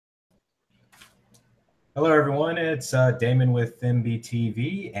Hello, everyone. It's Damon with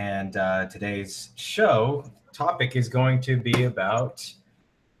MBTV, and today's show topic is going to be about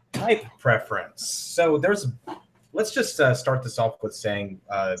type preference. Let's just start this off with saying,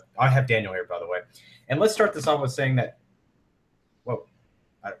 I have Daniel here, by the way, and let's start this off with saying that, well,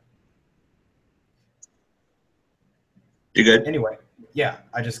 I, You good? anyway, yeah,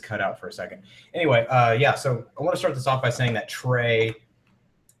 I just cut out for a second. Anyway, yeah, so I want to start this off by saying that Trey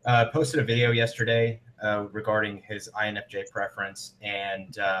posted a video yesterday regarding his INFJ preference,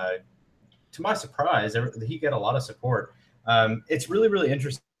 and to my surprise, he got a lot of support. It's really, really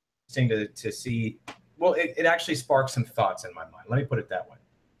interesting to see. Well, it actually sparked some thoughts in my mind. Let me put it that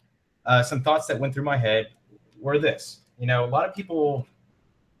way. Some thoughts that went through my head were this. A lot of people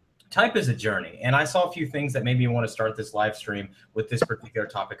type is a journey, and I saw a few things that made me want to start this live stream with this particular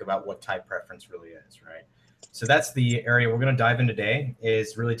topic about what type preference really is, right? So that's the area we're going to dive in today,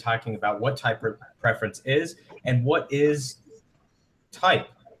 is really talking about what type preference is and what is type,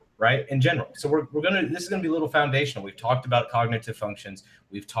 right, in general. So we're gonna this is gonna be a little foundational. We've talked about cognitive functions,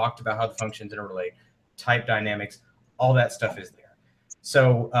 we've talked about how the functions interrelate, type dynamics, all that stuff is there.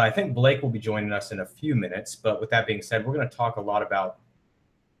 So I think Blake will be joining us in a few minutes, but with that being said, we're going to talk a lot about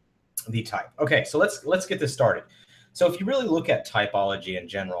the type. Okay, so let's get this started. So if you really look at typology in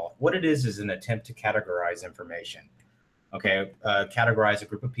general, what it is an attempt to categorize information. Okay, categorize a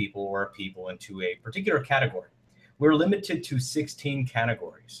group of people or a people into a particular category. We're limited to 16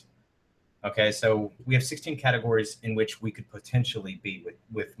 categories. Okay, so we have 16 categories in which we could potentially be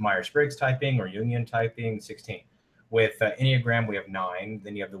with Myers-Briggs typing or Jungian typing, 16. With Enneagram, we have 9.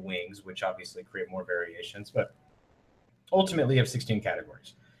 Then you have the wings, which obviously create more variations, but ultimately you have 16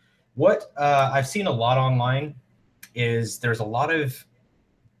 categories. What I've seen a lot online is there's a lot of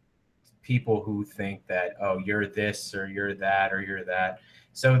people who think that, oh, you're this or you're that or you're that.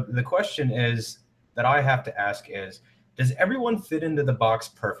 So the question is that I have to ask is, does everyone fit into the box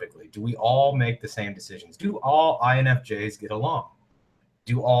perfectly? Do we all make the same decisions? Do all INFJs get along?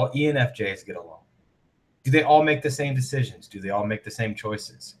 Do all ENFJs get along? Do they all make the same decisions? Do they all make the same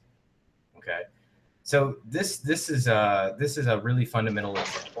choices? Okay. So this is a really fundamental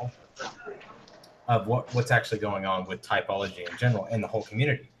example of what's actually going on with typology in general and the whole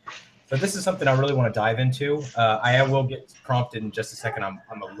community. So this is something I really want to dive into. I will get prompted in just a second. I'm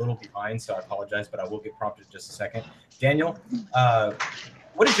a little behind, so I apologize, but I will get prompted in just a second. Daniel,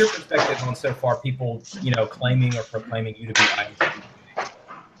 what is your perspective on so far people, claiming or proclaiming you to be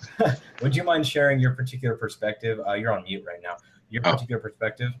INTJ? Would you mind sharing your particular perspective? You're on mute right now. Your Oh, particular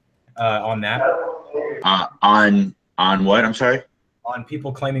perspective on that, on what? I'm sorry. on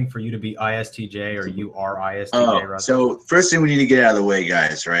people claiming for you to be ISTJ or you are ISTJ rather. So first thing we need to get out of the way,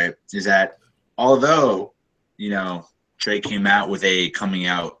 guys, right, is that although you know Trey came out with a coming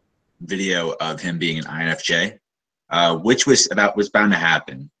out video of him being an INFJ, which was bound to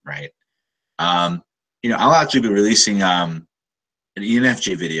happen, right? I'll actually be releasing an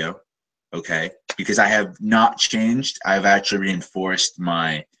ENFJ video, okay, because I have not changed. I've actually reinforced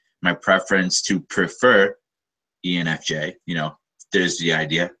my preference to prefer ENFJ. There's the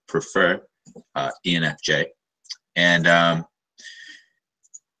idea, prefer ENFJ. And,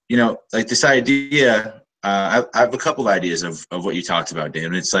 like this idea, I have a couple of ideas of what you talked about,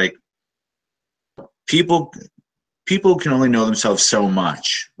 Dan. It's like people can only know themselves so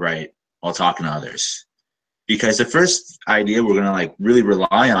much, right, while talking to others. Because the first idea we're going to like really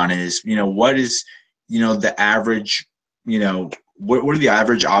rely on is, what is, the average, what are the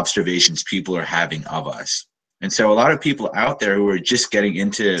average observations people are having of us? And so a lot of people out there who are just getting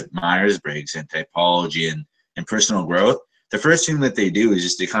into Myers-Briggs and typology and personal growth, the first thing that they do is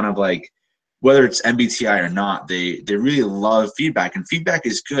just they kind of like, whether it's MBTI or not, they really love feedback, and feedback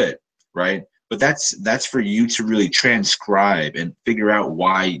is good, right? But that's for you to really transcribe and figure out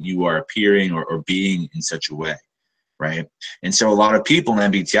why you are appearing or being in such a way, right? And so a lot of people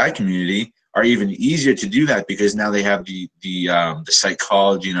in the MBTI community are even easier to do that because now they have the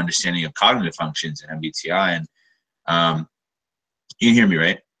psychology and understanding of cognitive functions in MBTI. And you can hear me,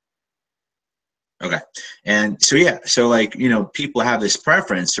 right? Okay. And so, yeah, so like, people have this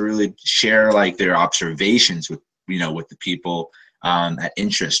preference to really share like their observations with the people at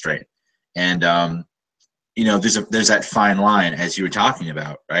interest, right? And, there's that fine line as you were talking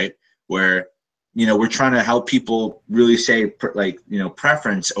about, right? Where, we're trying to help people really say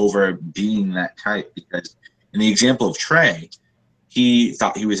preference over being that type, because in the example of Trey, he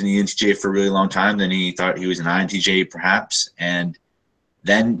thought he was an ENTJ for a really long time. Then he thought he was an INTJ perhaps. And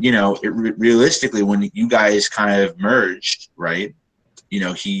then, realistically, when you guys kind of merged, right,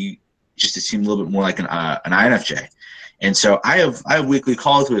 he just seemed a little bit more like an INFJ. And so I have weekly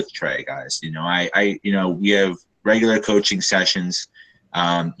calls with Trey, guys. You know, we have regular coaching sessions.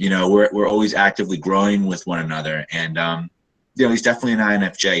 You know, we're always actively growing with one another. And you know, he's definitely an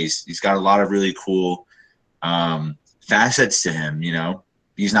INFJ. He's got a lot of really cool facets to him. You know,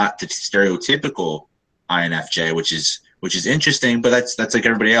 he's not the stereotypical INFJ, which is interesting, but that's like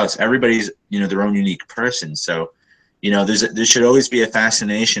everybody else. Everybody's, you know, their own unique person. So, you know, there should always be a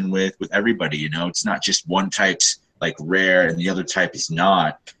fascination with everybody. You know, it's not just one type's like rare and the other type is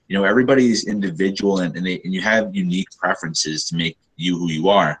not. You know, everybody's individual, and you have unique preferences to make you who you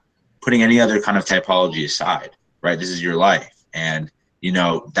are. Putting any other kind of typology aside, right? This is your life, and you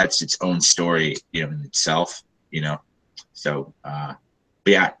know that's its own story, you know, in itself. You know, so but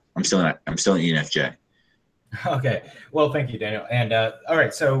yeah, I'm still an ENFJ. Okay. Well, thank you, Daniel. And all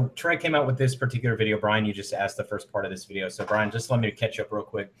right. So Trey came out with this particular video. Brian, you just asked the first part of this video. So Brian, just let me catch up real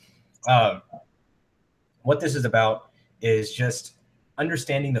quick. What this is about is just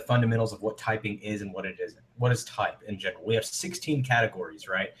understanding the fundamentals of what typing is and what it isn't. What is type in general? We have 16 categories,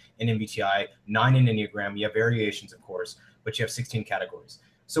 right? In MBTI, 9 in Enneagram. You have variations, of course, but you have 16 categories.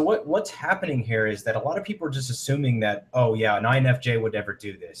 So what's happening here is that a lot of people are just assuming that, oh yeah, an INFJ would never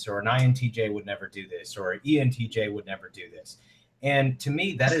do this, or an INTJ would never do this, or an ENTJ would never do this. And to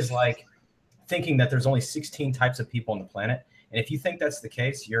me, that is like thinking that there's only 16 types of people on the planet. And if you think that's the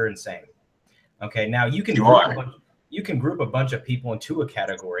case, you're insane. Okay, now you can group a bunch of people into a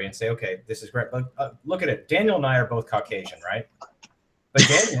category and say, okay, this is great. Look at it. Daniel and I are both Caucasian, right? But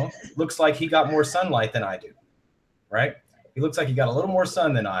Daniel looks like he got more sunlight than I do, right? He looks like he got a little more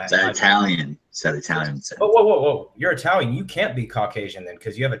sun than I. Is that Italian? Is that Italian? Whoa. You're Italian. You can't be Caucasian then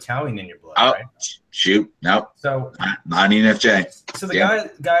because you have Italian in your blood, right? Shoot. Nope. So not ENFJ. So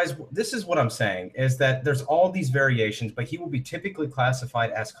the guys, this is what I'm saying is that there's all these variations, but he will be typically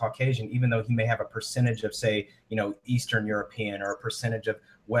classified as Caucasian, even though he may have a percentage of, say, you know, Eastern European, or a percentage of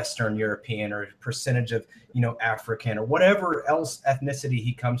Western European, or a percentage of, you know, African, or whatever else ethnicity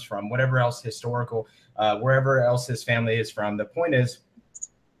he comes from, whatever else historical, wherever else his family is from. The point is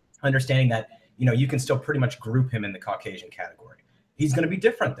understanding that, you know, you can still pretty much group him in the Caucasian category. He's going to be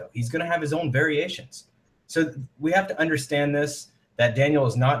different, though. He's going to have his own variations. So we have to understand this, that Daniel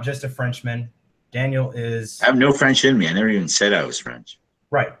is not just a Frenchman. Daniel is... I have no French in me. I never even said I was French.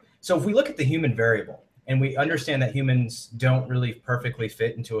 Right. So if we look at the human variable, and we understand that humans don't really perfectly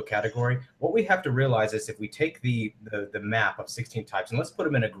fit into a category, what we have to realize is if we take the map of 16 types, and let's put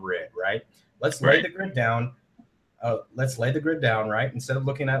them in a grid, right? Let's lay the grid down. Let's lay the grid down, right? Instead of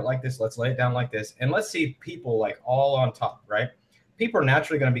looking at it like this, let's lay it down like this. And let's see people like all on top, right? People are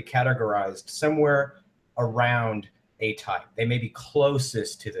naturally going to be categorized somewhere around a type. They may be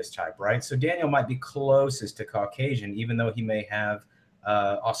closest to this type, right? So Daniel might be closest to Caucasian, even though he may have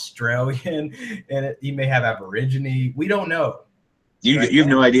Australian and he may have Aborigine. We don't know. You have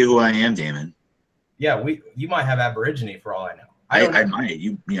no idea who I am, Damon. Yeah, you might have Aborigine for all I know. I might.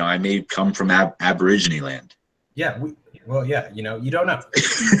 You know, I may come from Aborigine land. Yeah, you know, you don't know.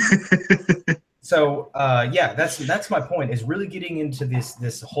 So yeah, that's my point, is really getting into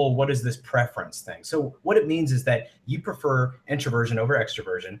this whole what is this preference thing. So what it means is that you prefer introversion over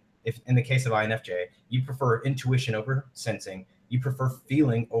extroversion. If in the case of INFJ, you prefer intuition over sensing, you prefer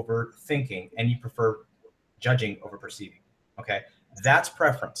feeling over thinking, and you prefer judging over perceiving. Okay, that's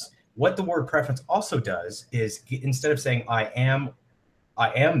preference. What the word preference also does is, instead of saying I am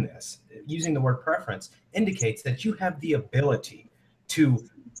this, using the word preference indicates that you have the ability to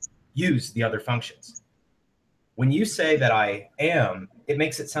use the other functions. When you say that I am, it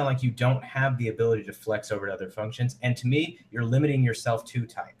makes it sound like you don't have the ability to flex over to other functions. And to me, you're limiting yourself to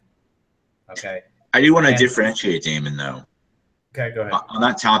type. Okay. I do want to differentiate, Damon, though. Okay, go ahead. On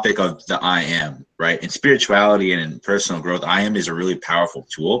that topic of the I am, right? In spirituality and in personal growth, I am is a really powerful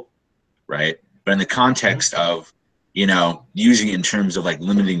tool, right? But in the context of, you know, using it in terms of like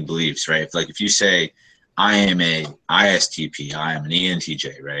limiting beliefs, right? If you say I am a ISTP, I am an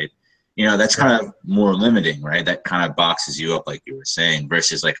ENTJ, right? You know, that's kind of more limiting, right? That kind of boxes you up, like you were saying,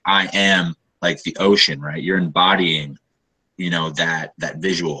 versus like I am like the ocean, right? You're embodying, you know, that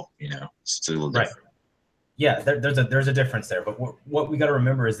visual, you know, it's a little different. Right. Yeah, there's a difference there. But what we got to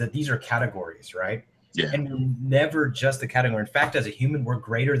remember is that these are categories, right? Yeah. And we're never just a category. In fact, as a human, we're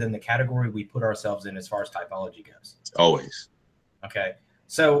greater than the category we put ourselves in as far as typology goes. Always. Okay.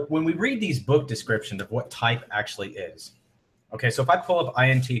 So when we read these book descriptions of what type actually is, okay, so if I pull up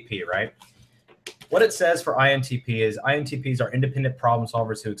INTP, right? What it says for INTP is INTPs are independent problem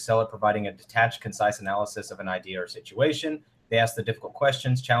solvers who excel at providing a detached, concise analysis of an idea or situation. They ask the difficult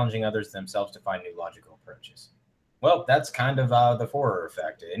questions, challenging others themselves to find new logical approaches. Well, that's kind of the Forer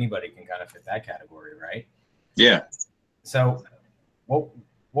effect. Anybody can kind of fit that category, right? Yeah. So what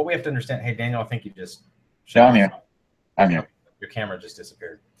we have to understand. Hey, Daniel, I think you just No, shut I'm off. here. I'm here. Your camera just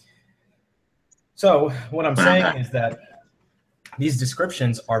disappeared. So what I'm But I'm saying back. is that these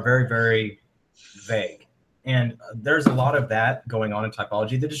descriptions are very, very vague. And there's a lot of that going on in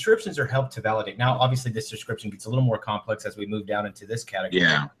typology. The descriptions are helped to validate. Now, obviously, this description gets a little more complex as we move down into this category.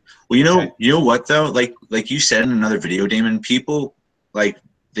 Yeah. Well, you know what though? Like you said in another video, Damon, people like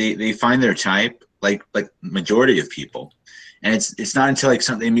they find their type, like majority of people. And it's not until like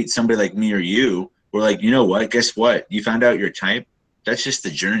they meet somebody like me or you, we're like, you know what? Guess what? You found out your type. That's just the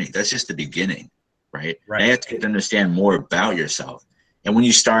journey. That's just the beginning, right? Right. Now you have to get to understand more about yourself. And when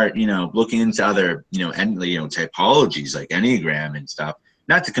you start, looking into other, typologies like Enneagram and stuff,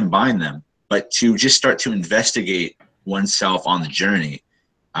 not to combine them, but to just start to investigate oneself on the journey.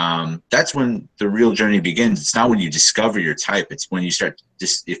 That's when the real journey begins. It's not when you discover your type. It's when you start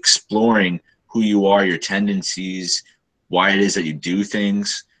just exploring who you are, your tendencies, why it is that you do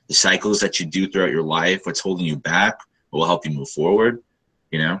things, the cycles that you do throughout your life, what's holding you back, what will help you move forward,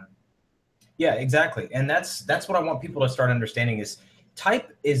 Yeah, exactly. And that's what I want people to start understanding is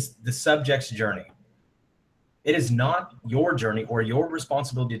type is the subject's journey. It is not your journey or your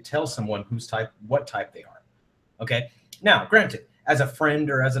responsibility to tell someone what type they are. Okay. Now, granted, as a friend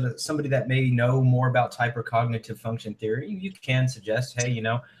or as somebody that may know more about type or cognitive function theory, you can suggest, hey,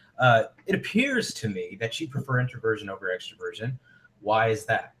 it appears to me that you prefer introversion over extroversion. Why is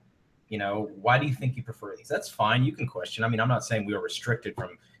that? Why do you think you prefer these? That's fine. You can question. I mean, I'm not saying we are restricted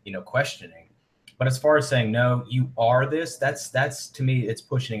from, questioning. But as far as saying, no, you are this, that's to me, it's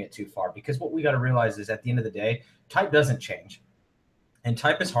pushing it too far. Because what we got to realize is at the end of the day, type doesn't change. And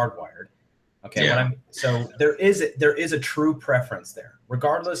type is hardwired. Okay. Yeah. So there is a true preference there,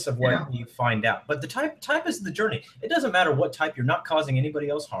 regardless of what you find out. But the type is the journey. It doesn't matter what type. You're not causing anybody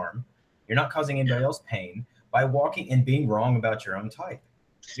else harm. You're not causing anybody else pain by walking and being wrong about your own type.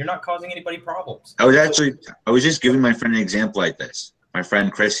 You're not causing anybody problems. I was just giving my friend an example like this. My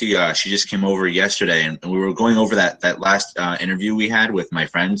friend Chrissy, she just came over yesterday, and we were going over that last interview we had with my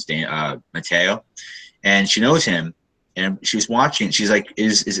friends, Mateo, and she knows him, and she was watching. She's like,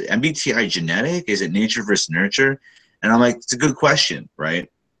 "Is MBTI genetic? Is it nature versus nurture?" And I'm like, "It's a good question, right?"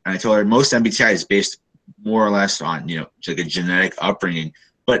 And I told her most MBTI is based more or less on like a genetic upbringing.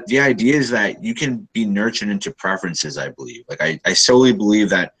 But the idea is that you can be nurtured into preferences, I believe. Like I solely believe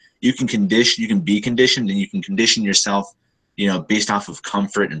that you can be conditioned, and you can condition yourself, based off of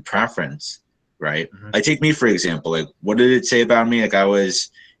comfort and preference, right? Mm-hmm. Like take me for example. Like what did it say about me? Like I was,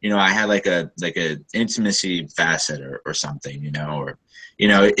 I had like a intimacy facet or something,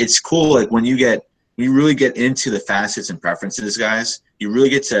 it's cool. Like when you really get into the facets and preferences, guys, you really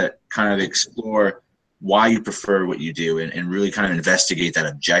get to kind of explore why you prefer what you do and really kind of investigate that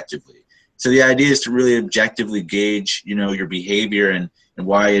objectively. So the idea is to really objectively gauge, your behavior and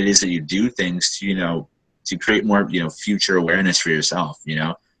why it is that you do things to create more, future awareness for yourself,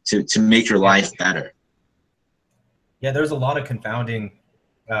 to make your life better. Yeah, there's a lot of confounding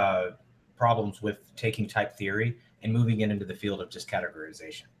problems with taking type theory and moving it into the field of just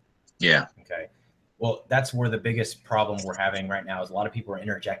categorization. Yeah. Okay. Well, that's where the biggest problem we're having right now is a lot of people are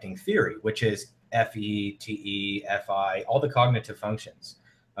interjecting theory, which is FE, TE, FI, all the cognitive functions.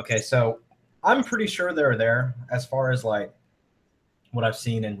 Okay, so I'm pretty sure they're there as far as like what I've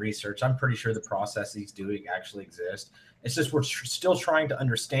seen in research. I'm pretty sure the processes do actually exist. It's just we're still trying to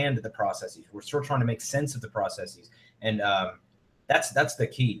understand the processes. We're still trying to make sense of the processes, and that's the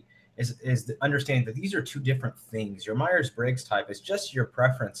key. Is the understanding that these are two different things. Your Myers-Briggs type is just your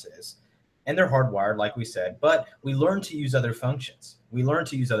preferences, and they're hardwired, like we said, but we learn to use other functions.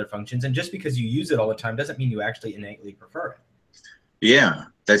 And just because you use it all the time doesn't mean you actually innately prefer it. Yeah,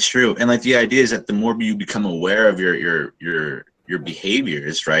 that's true. And like the idea is that the more you become aware of your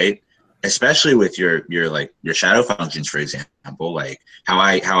behaviors, right? Especially with your shadow functions, for example, like how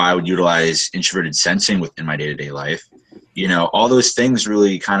I would utilize introverted sensing within my day-to-day life. All those things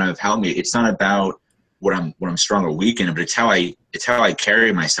really kind of help me. It's not about what I'm strong or weak in, but it's how I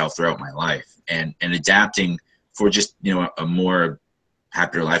carry myself throughout my life and adapting for just a more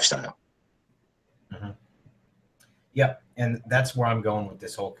happier lifestyle. Mm-hmm. Yeah, and that's where I'm going with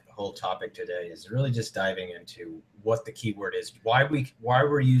this whole topic today is really just diving into what the key word is, why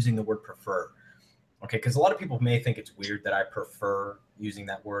we're using the word prefer. Okay, because a lot of people may think it's weird that I prefer using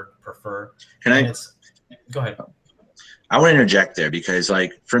that word prefer. Go ahead. I want to interject there because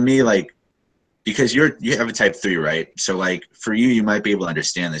like for me, like because you have a type 3, right? So like for you might be able to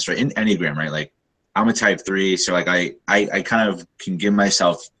understand this, right? In Enneagram, right? Like I'm a type 3, so like I kind of can give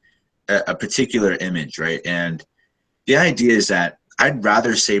myself a particular image, right? And the idea is that I'd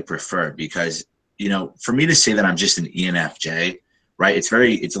rather say prefer because you know, for me to say that I'm just an ENFJ, right?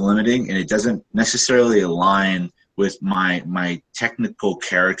 It's limiting, and it doesn't necessarily align with my technical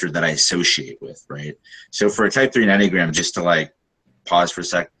character that I associate with, right? So for a type 3 Enneagram, just to like pause for a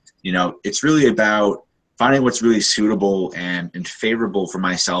sec, you know, it's really about finding what's really suitable and favorable for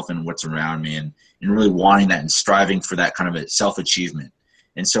myself and what's around me, and really wanting that and striving for that kind of a self-achievement.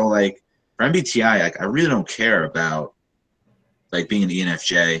 And so like for MBTI, I really don't care about like being an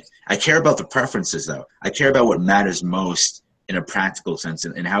ENFJ. I care about the preferences though. I care about what matters most in a practical sense,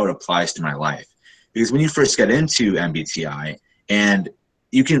 and how it applies to my life. Because when you first get into MBTI, and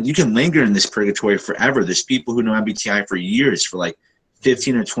you can linger in this purgatory forever. There's people who know MBTI for years, for like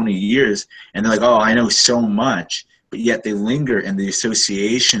 15 or 20 years, and they're like, oh, I know so much, but yet they linger in the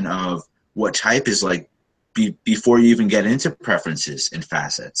association of what type is like before you even get into preferences and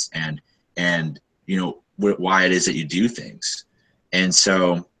facets and you know why it is that you do things. And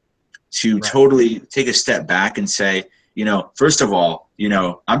so to totally take a step back and say, you know, first of all, you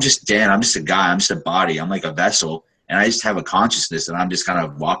know, I'm just Dan, I'm just a guy, I'm just a body, I'm like a vessel, and I just have a consciousness, and I'm just kind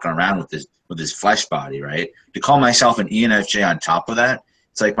of walking around with this flesh body, right? To call myself an ENFJ on top of that,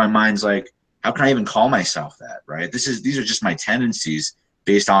 it's like my mind's like, how can I even call myself that, right? These are just my tendencies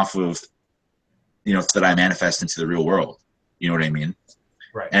based off of, you know, that I manifest into the real world. You know what I mean?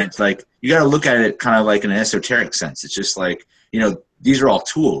 Right. And it's like, you got to look at it kind of like in an esoteric sense. It's just like, you know, these are all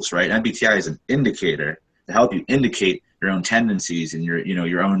tools, right? MBTI is an indicator to help you indicate your own tendencies and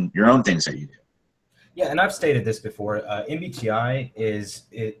your own things that you do. Yeah, and I've stated this before. MBTI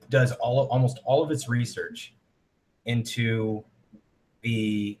does almost all of its research into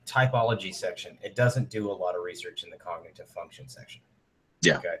the typology section. It doesn't do a lot of research in the cognitive function section.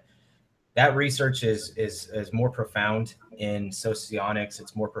 Yeah. Okay. That research is more profound in Socionics.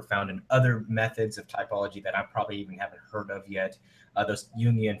 It's more profound in other methods of typology that I probably even haven't heard of yet. Those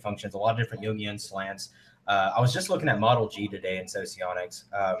Jungian functions, a lot of different Jungian slants. I was just looking at Model G today in Socionics.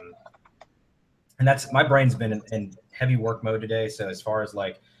 And that's, my brain's been in heavy work mode today. So as far as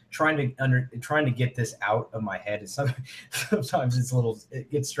like trying to get this out of my head, sometimes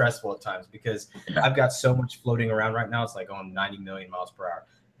it gets stressful at times, because I've got so much floating around right now. It's like going 90 million miles per hour.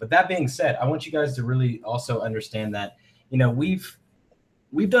 But that being said, I want you guys to really also understand that, you know, we've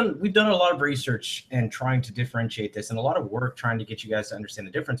done a lot of research and trying to differentiate this, and a lot of work trying to get you guys to understand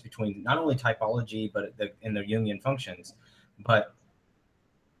the difference between not only typology but in the Jungian functions, but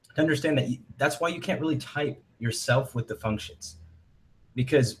to understand that that's why you can't really type yourself with the functions,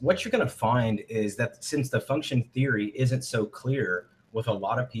 because what you're going to find is that since the function theory isn't so clear with a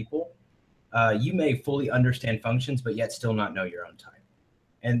lot of people, you may fully understand functions but yet still not know your own type.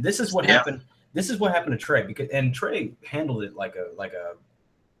 And this is what happened. This is what happened to Trey, and Trey handled it like a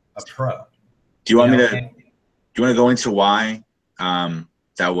pro. Do you want me to? Do you want to go into why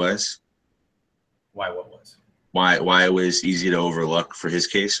that was? Why what was? Why it was easy to overlook for his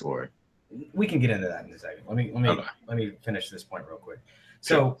case, or? We can get into that in a second. Let me finish this point real quick.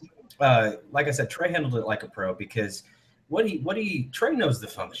 So, like I said, Trey handled it like a pro, because Trey knows the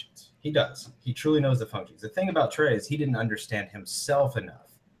functions. He does. He truly knows the functions. The thing about Trey is he didn't understand himself enough.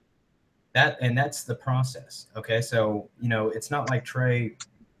 That's the process. Okay, so you know, it's not like Trey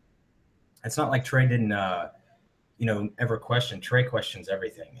didn't ever question. Trey questions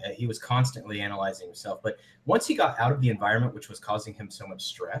everything. He was constantly analyzing himself. But once he got out of the environment which was causing him so much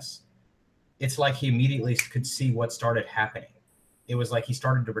stress, it's like he immediately could see what started happening. It was like he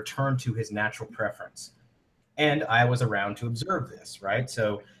started to return to his natural preference. And I was around to observe this, right?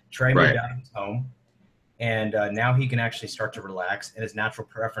 So Trey moved out of his home, and now he can actually start to relax, and his natural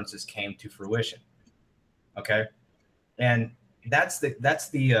preferences came to fruition. Okay, and that's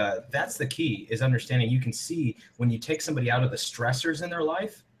the key, is understanding. You can see when you take somebody out of the stressors in their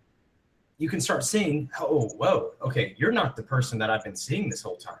life, you can start seeing, oh, whoa, okay, you're not the person that I've been seeing this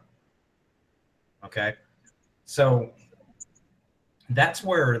whole time. Okay, so that's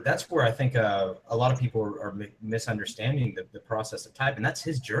where I think a lot of people are misunderstanding the process of type, and that's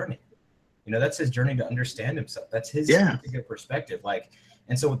his journey. You know, that's his journey to understand himself. That's his particular perspective. Like,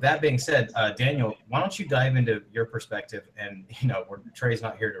 and so with that being said, Daniel, why don't you dive into your perspective? And you know, Trey's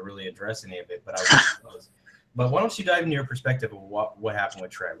not here to really address any of it, but but why don't you dive into your perspective of what happened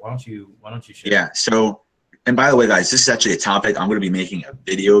with Trey? Why don't you share? Yeah. So, and by the way, guys, this is actually a topic I'm going to be making a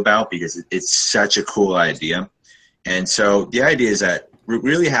video about, because it's such a cool idea. And so the idea is that what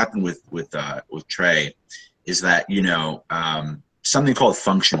really happened with Trey is that, you know, something called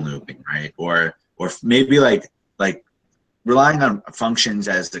function looping, right? Or maybe like relying on functions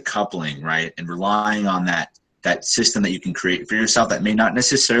as the coupling, right? And relying on that system that you can create for yourself that may not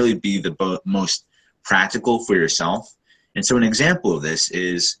necessarily be the most practical for yourself. And so an example of this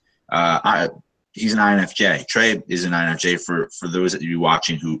is he's an INFJ. Trey is an INFJ for those that you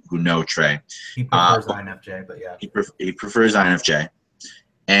watching who know Trey. He prefers INFJ, but yeah. He prefers INFJ.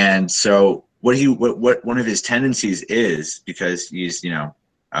 And so what one of his tendencies is, because he's,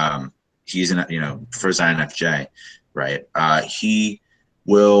 prefers INFJ, right? He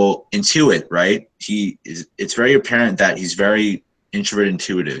will intuit, right? It's very apparent that he's very introvert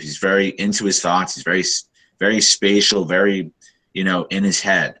intuitive. He's very into his thoughts. He's very, very spatial, very, in his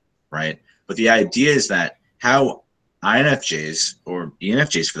head, right? But the idea is that how INFJs, or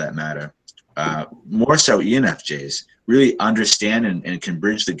ENFJs for that matter, more so ENFJs, really understand and can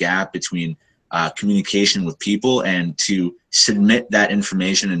bridge the gap between communication with people and to submit that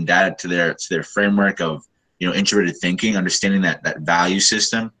information and data to their framework of introverted thinking, understanding that value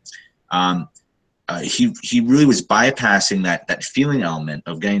system. He really was bypassing that feeling element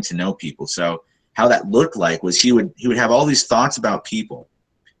of getting to know people. So how that looked like was he would have all these thoughts about people,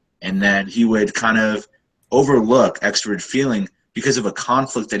 and then he would kind of overlook extroverted feeling because of a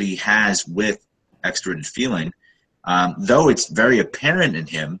conflict that he has with extroverted feeling. Though it's very apparent in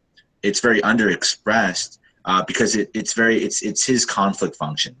him, it's very underexpressed because it's his conflict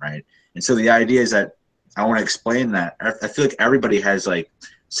function, right? And so the idea is that I want to explain that. I feel like everybody has like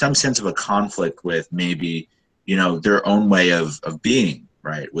some sense of a conflict with maybe, their own way of being,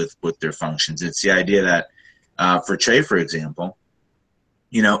 right, with their functions. It's the idea that for Trey, for example,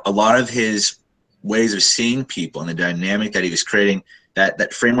 a lot of his ways of seeing people and the dynamic that he was creating,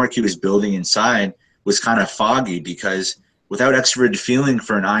 that framework he was building inside was kind of foggy, because without extroverted feeling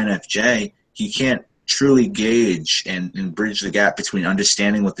for an INFJ, he can't truly gauge and bridge the gap between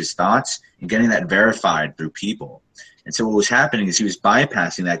understanding with his thoughts and getting that verified through people. And so what was happening is he was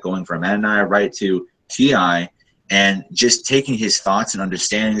bypassing that, going from NI right to TI, and just taking his thoughts and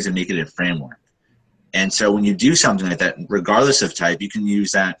understandings and making it a framework. And so when you do something like that, regardless of type, you can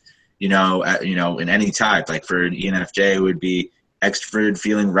use that, in any type. Like for an ENFJ, it would be extroverted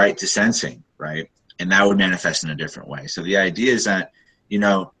feeling right to sensing, right? And that would manifest in a different way. So the idea is that,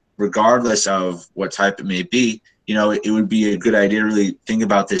 regardless of what type it may be, it would be a good idea to really think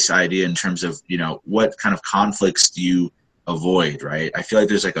about this idea in terms of, what kind of conflicts do you avoid, right? I feel like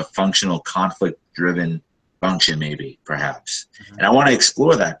there's like a functional conflict-driven function, maybe, perhaps. Mm-hmm. And I want to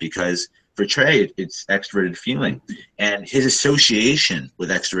explore that because for Trey, it's extroverted feeling. And his association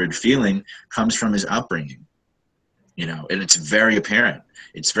with extroverted feeling comes from his upbringing, and it's very apparent.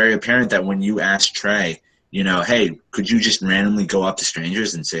 It's very apparent that when you ask Trey, hey, could you just randomly go up to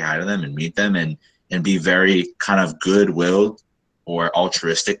strangers and say hi to them and meet them and be very kind of good-willed or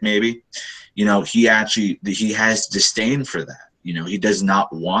altruistic maybe, he has disdain for that. He does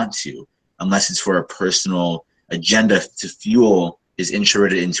not want to, unless it's for a personal agenda to fuel his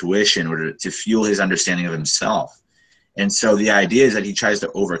introverted intuition or to fuel his understanding of himself. And so the idea is that he tries to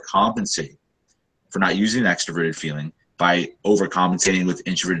overcompensate for not using extroverted feeling by overcompensating with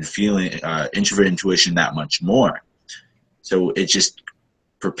introverted feeling, introverted intuition that much more. So it just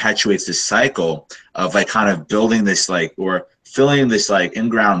perpetuates this cycle of like kind of building this or filling this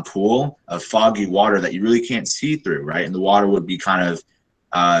in-ground pool of foggy water that you really can't see through, right? And the water would be kind of,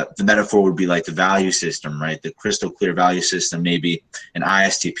 the metaphor would be like the value system, right? The crystal clear value system maybe an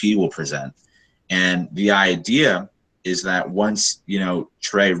ISTP will present. And the idea is that once,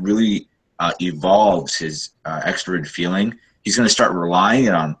 Trey really evolves his extroverted feeling, he's going to start relying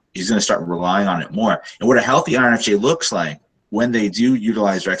on it more. And what a healthy INFJ looks like when they do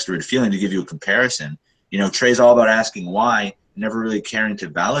utilize their extroverted feeling, to give you a comparison, Trey's all about asking why, never really caring to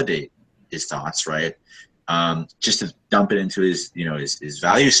validate his thoughts, right? Just to dump it into his, his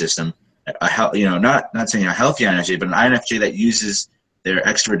value system. Not saying a healthy INFJ, but an INFJ that uses their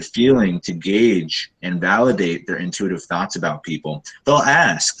extroverted feeling to gauge and validate their intuitive thoughts about people. They'll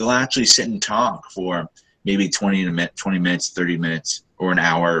actually sit and talk for maybe 20 minutes, 30 minutes, or an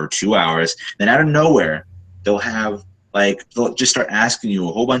hour or 2 hours. Then out of nowhere, they'll just start asking you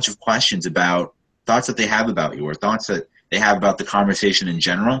a whole bunch of questions about thoughts that they have about you or thoughts that they have about the conversation in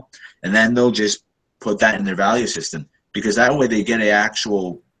general. And then they'll just put that in their value system, because that way they get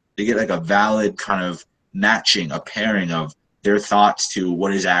like a valid kind of matching, a pairing of their thoughts to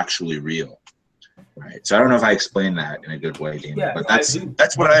what is actually real, right? So I don't know if I explained that in a good way, Damon, but that's from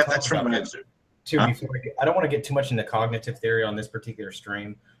what I observed. I don't want to get too much into cognitive theory on this particular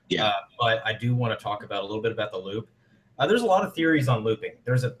stream, but I do want to talk about a little bit about the loop. There's a lot of theories on looping.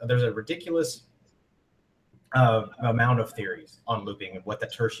 There's a ridiculous amount of theories on looping and what the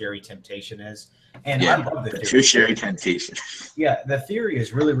tertiary temptation is. And I love the tertiary temptation. Yeah, the theory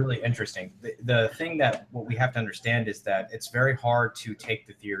is really, really interesting. The thing that what we have to understand is that it's very hard to take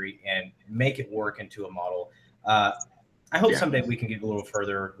the theory and make it work into a model. I hope Yeah. someday we can get a little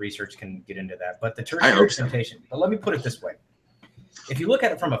further research can get into that. But the I tertiary hope so. temptation, but let me put it this way. If you look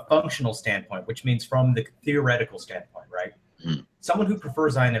at it from a functional standpoint, which means from the theoretical standpoint, right? Mhm. Someone who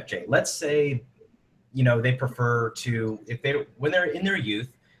prefers INFJ, let's say, you know, they prefer to, when they're in their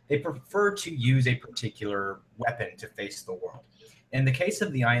youth, they prefer to use a particular weapon to face the world. In the case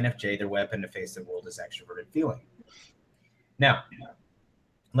of the INFJ, their weapon to face the world is extroverted feeling. Now,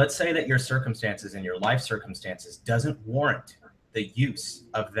 let's say that your circumstances and your life circumstances doesn't warrant the use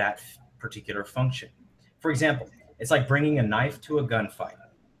of that particular function. For example, it's like bringing a knife to a gunfight.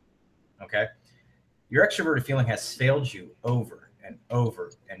 Okay? Your extroverted feeling has failed you over and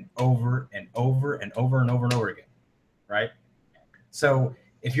over and over and over and over and over and over again, right? So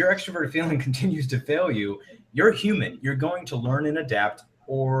if your extroverted feeling continues to fail you, you're human. You're going to learn and adapt,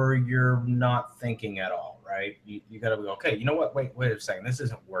 or you're not thinking at all, right? You got to be, okay, you know what? Wait a second. This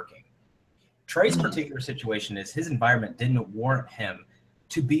isn't working. Trey's particular situation is his environment didn't warrant him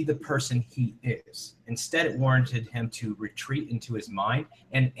to be the person he is. Instead, it warranted him to retreat into his mind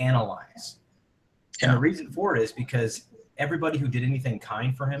and analyze. And the reason for it is because everybody who did anything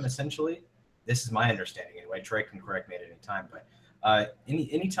kind for him, essentially, this is my understanding anyway, Trey can correct me at any time, but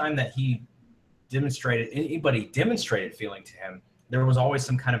any time that anybody demonstrated feeling to him, there was always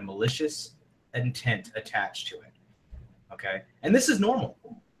some kind of malicious intent attached to it. Okay. And this is normal.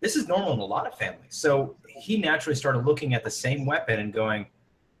 This is normal in a lot of families. So he naturally started looking at the same weapon and going,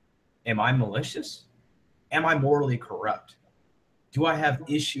 am I malicious? Am I morally corrupt? Do I have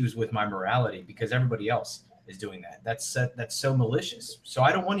issues with my morality because everybody else is doing that? That's so malicious. So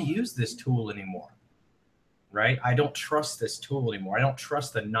I don't want to use this tool anymore, right? I don't trust this tool anymore. I don't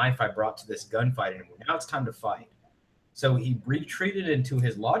trust the knife I brought to this gunfight anymore. Now it's time to fight. So he retreated into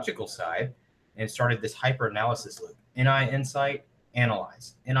his logical side and started this hyper-analysis loop. NI, insight,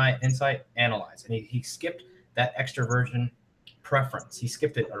 analyze. NI, insight, analyze. And he skipped that extroversion preference. He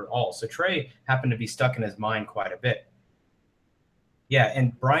skipped it at all. So Trey happened to be stuck in his mind quite a bit. Yeah,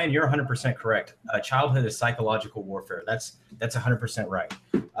 and Brian, you're 100% correct. Childhood is psychological warfare. That's 100% right.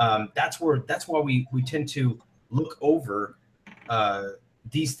 That's why we tend to look over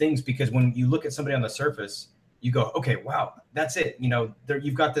these things, because when you look at somebody on the surface, you go, okay, wow, that's it. You know,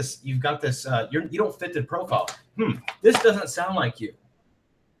 you've got this. You don't fit the profile. This doesn't sound like you,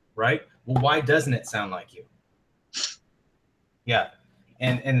 right? Well, why doesn't it sound like you? Yeah,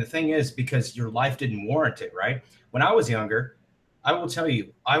 and the thing is, because your life didn't warrant it, right? When I was younger, I will tell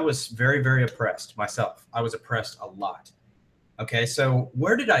you, I was very, very oppressed myself. I was oppressed a lot. Okay, so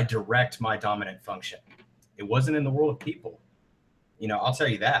where did I direct my dominant function? It wasn't in the world of people. You know, I'll tell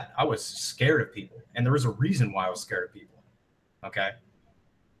you that. I was scared of people, and there was a reason why I was scared of people. Okay,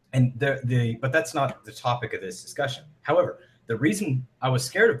 and but that's not the topic of this discussion. However, the reason I was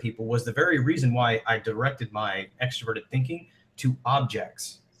scared of people was the very reason why I directed my extroverted thinking to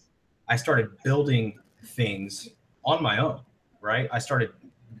objects. I started building things on my own. Right? I started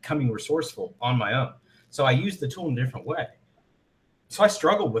becoming resourceful on my own. So I used the tool in a different way. So I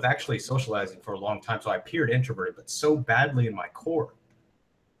struggled with actually socializing for a long time. So I appeared introverted, but so badly in my core,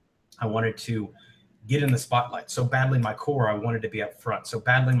 I wanted to get in the spotlight. So badly in my core, I wanted to be up front. So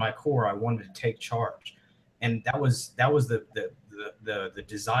badly in my core, I wanted to take charge. And that was the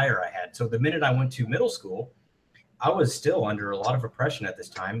desire I had. So the minute I went to middle school, I was still under a lot of oppression at this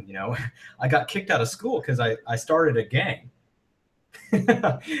time. You know, I got kicked out of school because I started a gang.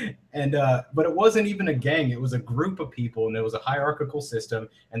 And but it wasn't even a gang. It was a group of people, and it was a hierarchical system,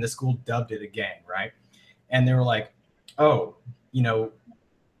 and the school dubbed it a gang, right? And they were like, oh, you know,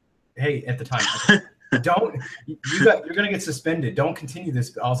 hey, at the time, you're gonna get suspended, don't continue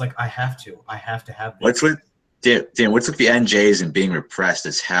this. I was like, I have to have this. What's with the NJs and being repressed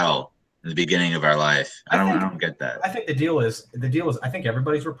as hell in the beginning of our life? I don't get that. I think the deal is I think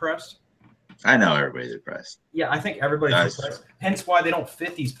everybody's repressed. I know everybody's repressed. Yeah, I think everybody's repressed. Hence why they don't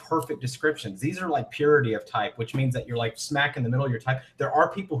fit these perfect descriptions. These are like purity of type, which means that you're like smack in the middle of your type. There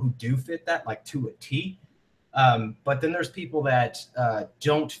are people who do fit that, like to a T. But then there's people that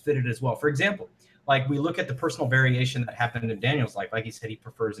don't fit it as well. For example, like we look at the personal variation that happened in Daniel's life. Like he said, he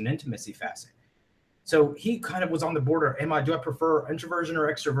prefers an intimacy facet. So he kind of was on the border. Do I prefer introversion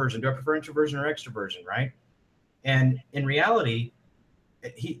or extroversion? Do I prefer introversion or extroversion, right? And in reality,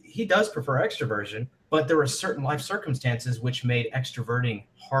 he does prefer extroversion, but there were certain life circumstances which made extroverting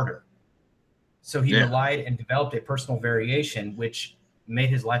harder. So he relied and developed a personal variation, which made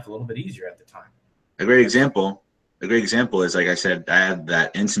his life a little bit easier at the time. A great example is, like I said, I had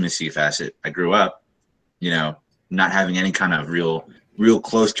that intimacy facet. I grew up, you know, not having any kind of real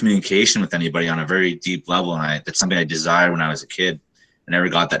close communication with anybody on a very deep level. And that's something I desired when I was a kid. I never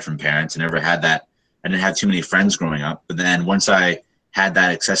got that from parents. I never had that I didn't have too many friends growing up. But then once I had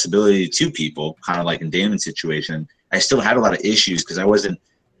that accessibility to people, kind of like in Damon's situation, I still had a lot of issues because I wasn't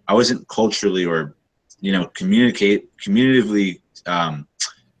culturally or, you know, communicatively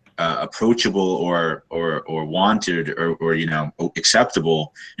approachable or wanted or you know,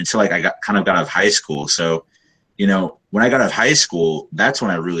 acceptable until like I got out of high school. So, you know, when I got out of high school, that's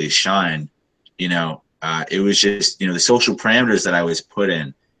when I really shined. You know, it was just, you know, the social parameters that I was put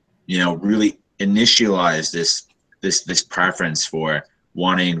in, you know, really initialized this preference for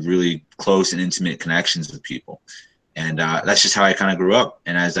wanting really close and intimate connections with people. And that's just how I kind of grew up.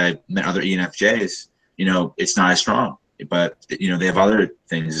 And as I met other ENFJs, you know, it's not as strong, but, you know, they have other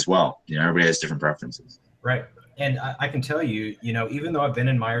things as well. You know, everybody has different preferences. Right. And I can tell you, you know, even though I've been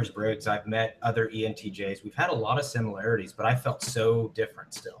in Myers-Briggs, I've met other ENTJs. We've had a lot of similarities, but I felt so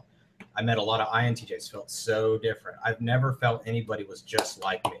different still. I met a lot of INTJs, felt so different. I've never felt anybody was just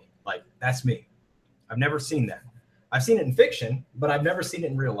like me. Like, that's me. I've never seen that. I've seen it in fiction, but I've never seen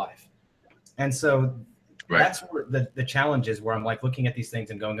it in real life. And so that's where the challenge is, where I'm like looking at these things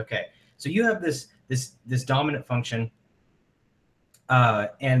and going, okay, so you have this dominant function,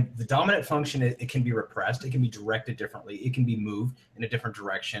 and the dominant function, it can be repressed, it can be directed differently, it can be moved in a different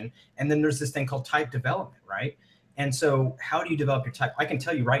direction. And then there's this thing called type development, right? And so how do you develop your type? I can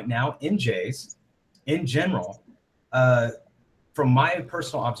tell you right now, NJs in general, from my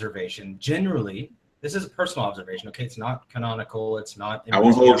personal observation, generally, this is a personal observation, okay? It's not canonical, it's not MBTI. I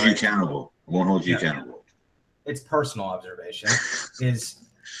won't hold you accountable. I won't hold you accountable. It's personal observation, is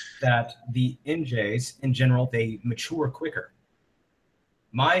that the NJs in general, they mature quicker.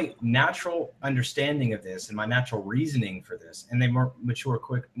 My natural understanding of this and my natural reasoning for this, and they mature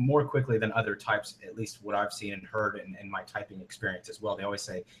more quickly than other types, at least what I've seen and heard in my typing experience as well. They always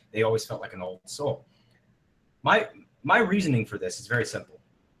say they always felt like an old soul. My reasoning for this is very simple.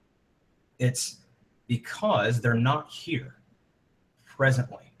 It's because they're not here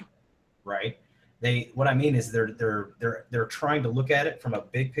presently, right? What I mean is they're trying to look at it from a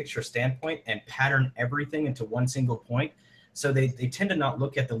big picture standpoint and pattern everything into one single point. So they tend to not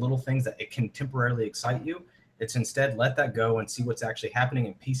look at the little things that it can temporarily excite you. It's instead let that go and see what's actually happening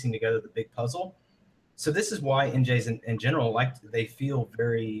and piecing together the big puzzle. So this is why NJs in general, they feel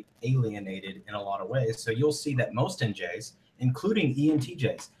very alienated in a lot of ways. So you'll see that most NJs, including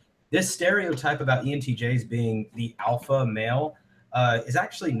ENTJs, this stereotype about ENTJs being the alpha male is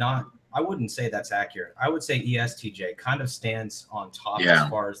actually not, I wouldn't say that's accurate. I would say ESTJ kind of stands on top as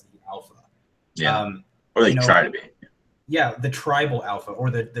far as the alpha. Yeah. Or they try to be. Yeah, the tribal alpha, or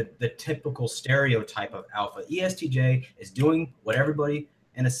the typical stereotype of alpha. ESTJ is doing what everybody,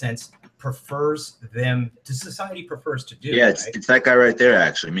 in a sense, society prefers to do. Yeah, it's that guy right there,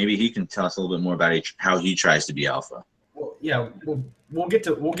 actually. Maybe he can tell us a little bit more about how he tries to be alpha. Well, yeah, we'll get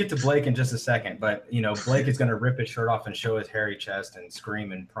to Blake in just a second, but you know, Blake is going to rip his shirt off and show his hairy chest and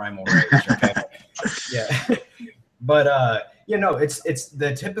scream in primal rage. Okay, yeah. But you know, it's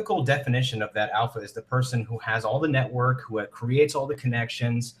the typical definition of that alpha is the person who has all the network, who creates all the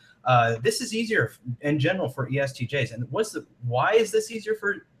connections. This is easier in general for ESTJs. And why is this easier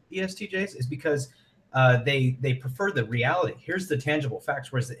for ESTJs? Is because they prefer the reality. Here's the tangible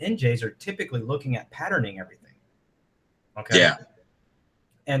facts, whereas the NJs are typically looking at patterning everything. Okay. Yeah.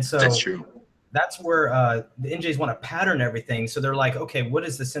 And so that's true. That's where the NJs want to pattern everything. So they're like, okay, what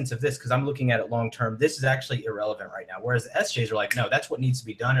is the sense of this? Because I'm looking at it long term. This is actually irrelevant right now. Whereas the SJs are like, no, that's what needs to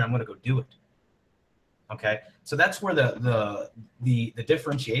be done, and I'm going to go do it. Okay, so that's where the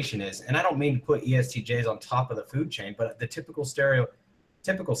differentiation is. And I don't mean to put ESTJs on top of the food chain, but the typical side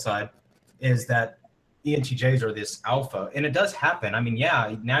is that ENTJs are this alpha, and it does happen. I mean,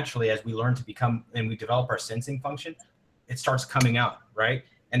 yeah, naturally, as we learn to become and we develop our sensing function, it starts coming out, right?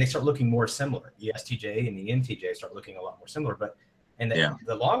 And they start looking more similar. ESTJ and the ENTJ start looking a lot more similar. But in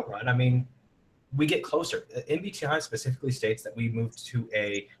the long run, I mean, we get closer. MBTI specifically states that we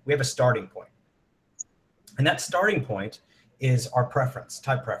have a starting point. And that starting point is our preference,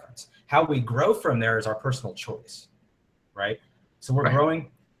 type preference. How we grow from there is our personal choice, right? So we're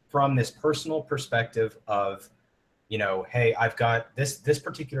growing from this personal perspective of, you know, hey, I've got this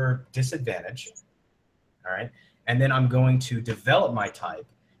particular disadvantage, all right? And then I'm going to develop my type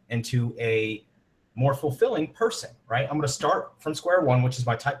into a more fulfilling person, right? I'm going to start from square one, which is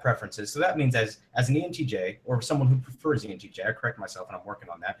my type preferences. So that means as an ENTJ or someone who prefers ENTJ, I correct myself and I'm working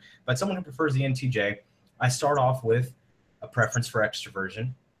on that, but someone who prefers the ENTJ, I start off with a preference for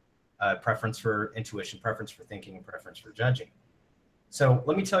extroversion, a preference for intuition, preference for thinking, and preference for judging. So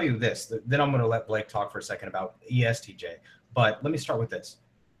let me tell you this, then I'm going to let Blake talk for a second about ESTJ, but let me start with this,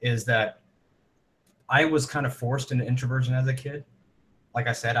 is that I was kind of forced into introversion as a kid. like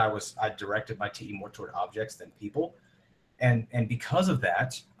I said, I directed my TE more toward objects than people. And because of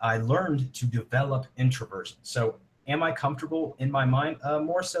that, I learned to develop introversion. So am I comfortable in my mind?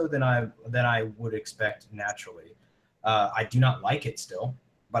 More so than I would expect naturally. I do not like it still,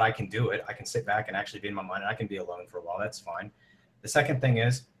 but I can do it. I can sit back and actually be in my mind, and I can be alone for a while. That's fine. The second thing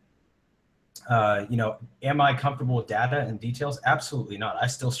is, am I comfortable with data and details? Absolutely not. I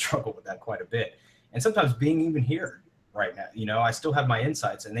still struggle with that quite a bit. And sometimes being even here right now, I still have my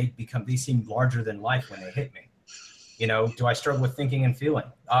insights, and they seem larger than life when they hit me. Do I struggle with thinking and feeling?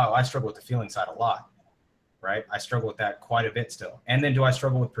 Oh, I struggle with the feeling side a lot, right? I struggle with that quite a bit still. And then do I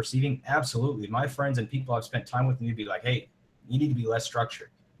struggle with perceiving? Absolutely. My friends and people I've spent time with need to be like, hey, you need to be less structured.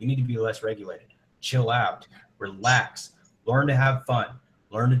 You need to be less regulated. Chill out, relax, learn to have fun,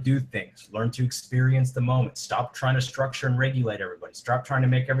 learn to do things, learn to experience the moment. Stop trying to structure and regulate everybody. Stop trying to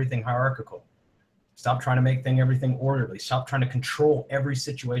make everything hierarchical. Stop trying to make everything orderly. Stop trying to control every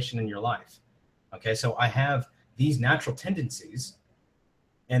situation in your life. Okay, so I have these natural tendencies,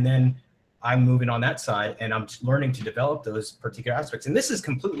 and then I'm moving on that side, and I'm learning to develop those particular aspects. And this is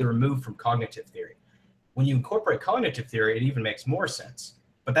completely removed from cognitive theory. When you incorporate cognitive theory, it even makes more sense,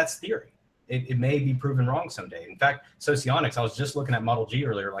 but that's theory. It may be proven wrong someday. In fact, Socionics, I was just looking at Model G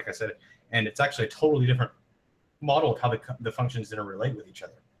earlier, like I said, and it's actually a totally different model of how the functions interrelate with each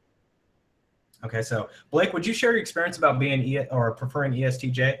other. Okay, so Blake, would you share your experience about being or preferring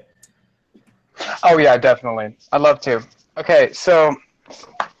ESTJ? Oh yeah, definitely. I'd love to. Okay, so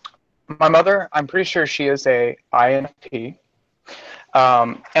my mother, I'm pretty sure she is a INFP.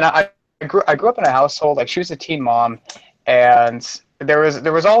 And I grew up in a household, like she was a teen mom, and there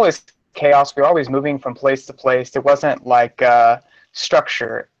was always chaos. We were always moving from place to place. There wasn't like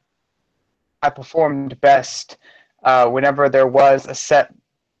structure. I performed best whenever there was a set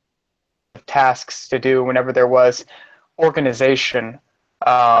of tasks to do, whenever there was organization.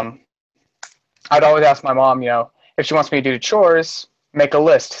 I'd always ask my mom, if she wants me to do chores, make a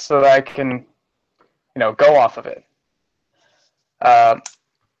list so that I can, go off of it.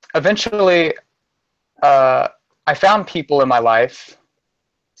 Eventually, I found people in my life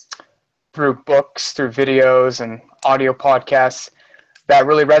through books, through videos and audio podcasts that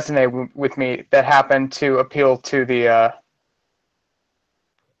really resonate with me, that happen to appeal to the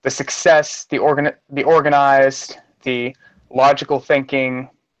success, the organized, the logical thinking,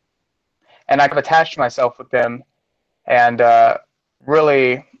 and I've attached myself with them, and they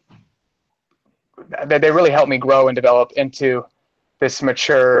really helped me grow and develop into this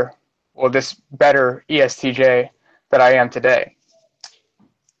mature, or this better ESTJ that I am today.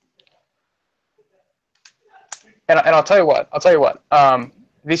 And I'll tell you what.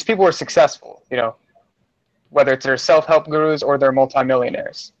 These people are successful, whether it's their self-help gurus or they're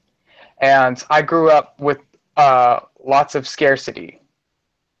multimillionaires. And I grew up with lots of scarcity.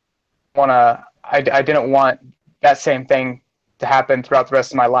 I didn't want that same thing to happen throughout the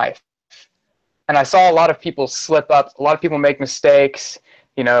rest of my life. And I saw a lot of people slip up, a lot of people make mistakes,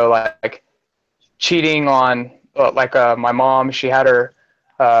 like cheating on, my mom. She had her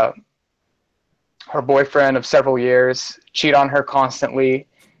boyfriend of several years cheat on her constantly.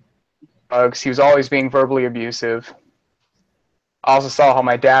 He was always being verbally abusive. I also saw how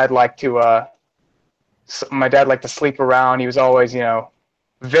my dad liked to sleep around. He was always,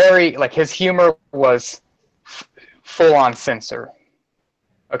 very, like, his humor was full on censor.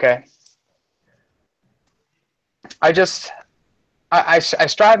 Okay. I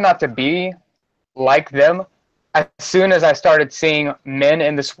strive not to be like them. As soon as I started seeing men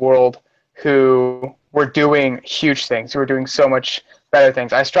in this world who were doing huge things, who were doing so much better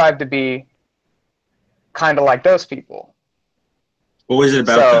things, I strive to be kind of like those people. What was it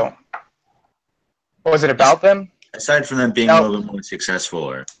about them? What was it about them? Aside from them being a little bit more successful,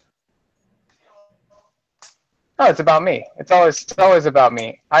 or? No, it's about me. It's always about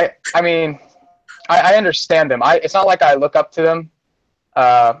me. I mean, I understand them. It's not like I look up to them.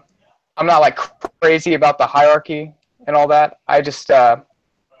 I'm not like crazy about the hierarchy and all that. I just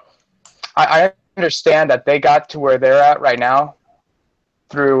I understand that they got to where they're at right now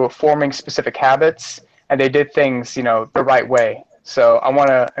through forming specific habits, and they did things, the right way. So I want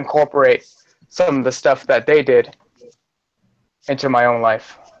to incorporate some of the stuff that they did into my own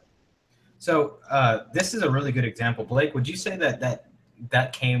life. So this is a really good example. Blake, would you say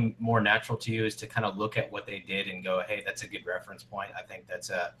that came more natural to you, is to kind of look at what they did and go, hey, that's a good reference point. I think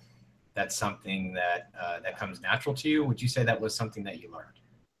that's something that comes natural to you. Would you say that was something that you learned?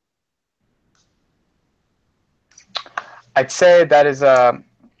 I'd say that is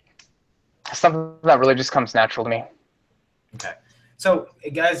something that really just comes natural to me. Okay. So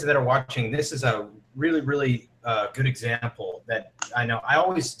guys that are watching, this is a really, really good example that I know. I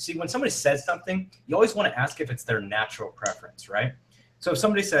always see when somebody says something, you always want to ask if it's their natural preference, right? So if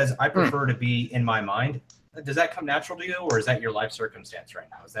somebody says, I prefer to be in my mind, does that come natural to you, or is that your life circumstance right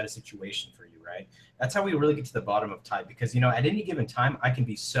now? Is that a situation for you, right? That's how we really get to the bottom of type, because, you know, at any given time, I can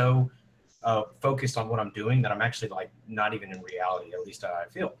be so focused on what I'm doing that I'm actually like not even in reality, at least how I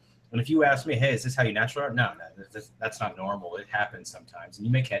feel. And if you ask me, hey, is this how you naturally are? No, that's not normal. It happens sometimes, and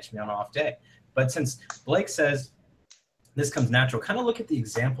you may catch me on an off day. But since Blake says this comes natural, kind of look at the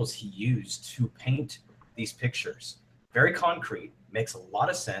examples he used to paint these pictures. Very concrete, makes a lot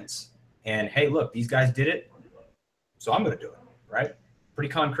of sense. And hey, look, these guys did it, so I'm going to do it, right? Pretty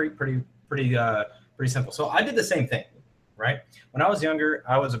concrete, pretty simple. So I did the same thing, right? When I was younger,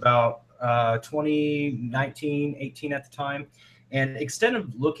 I was about 20, 19, 18 at the time. And instead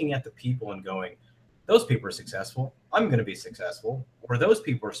of looking at the people and going, those people are successful, I'm going to be successful, or those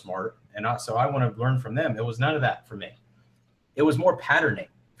people are smart, and so I want to learn from them. It was none of that for me. It was more patterning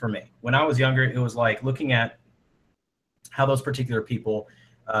for me. When I was younger, it was like looking at how those particular people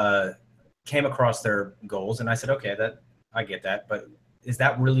came across their goals, and I said, okay, I get that, but is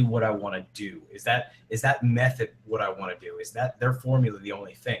that really what I want to do? Is that method what I want to do? Is that their formula the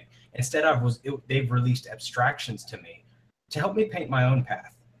only thing? Instead, they've released abstractions to me to help me paint my own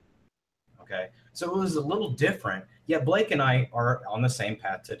path. Okay, so it was a little different, yet Blake and I are on the same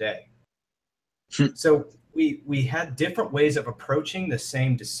path today. So we had different ways of approaching the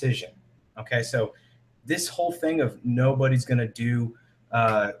same decision. Okay, so this whole thing of nobody's going to do,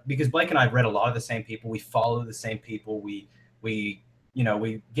 because Blake and I have read a lot of the same people, we follow the same people, we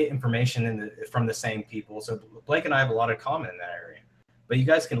get information from the same people. So Blake and I have a lot of common in that area. But you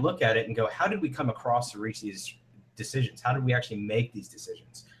guys can look at it and go, how did we come across to reach these decisions? How did we actually make these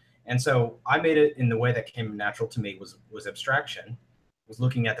decisions? And so I made it in the way that came natural to me was abstraction, was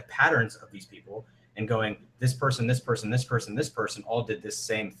looking at the patterns of these people and going, this person, this person, this person, this person all did this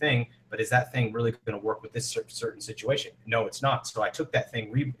same thing, but is that thing really going to work with this certain situation? No, it's not. So I took that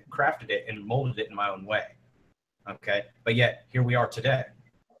thing, recrafted it, and molded it in my own way. Okay, but yet here we are today.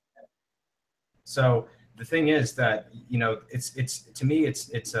 So the thing is that, you know, it's to me it's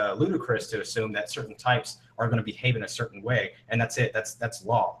ludicrous to assume that certain types are going to behave in a certain way, and that's it. That's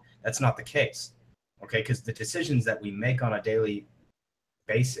law. That's not the case. Okay, because the decisions that we make on a daily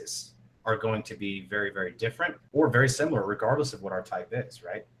basis are going to be very, very different or very similar, regardless of what our type is.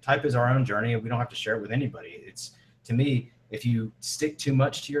 Right? Type is our own journey, and we don't have to share it with anybody. It's, to me, if you stick too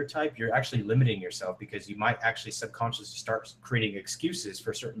much to your type, you're actually limiting yourself, because you might actually subconsciously start creating excuses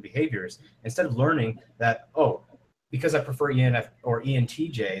for certain behaviors instead of learning that, oh, because I prefer ENF or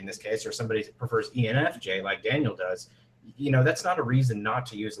ENTJ in this case, or somebody prefers ENFJ like Daniel does, you know, that's not a reason not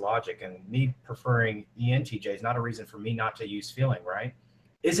to use logic. And me preferring ENTJ is not a reason for me not to use feeling, right?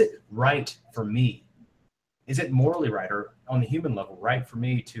 Is it right for me? Is it morally right, or on the human level, right for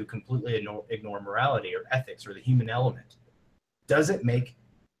me to completely ignore morality or ethics or the human element? Does it make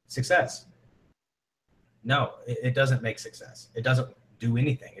success? No, it doesn't make success. It doesn't do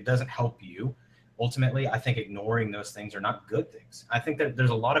anything. It doesn't help you. Ultimately, I think ignoring those things are not good things. I think that there's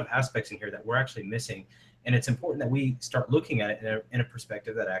a lot of aspects in here that we're actually missing, and it's important that we start looking at it in a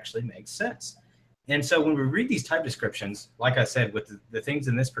perspective that actually makes sense. And so when we read these type descriptions, like I said, with the things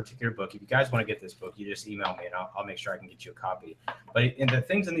in this particular book, if you guys want to get this book, you just email me and I'll make sure I can get you a copy. But in the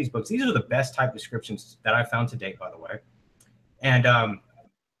things in these books, these are the best type descriptions that I've found to date, by the way. And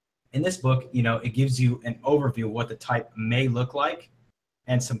in this book, you know, it gives you an overview of what the type may look like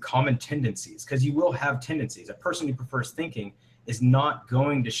and some common tendencies, because you will have tendencies. A person who prefers thinking is not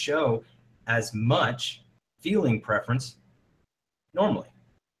going to show as much feeling preference normally,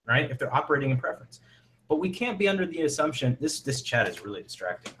 right? If they're operating in preference. But we can't be under the assumption, this chat is really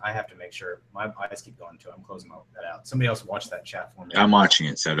distracting. I have to make sure my eyes keep going to it. I'm closing that out. Somebody else watch that chat for me. I'm watching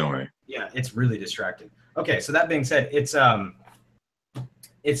it, so don't worry. Yeah, it's really distracting. Okay, so that being said,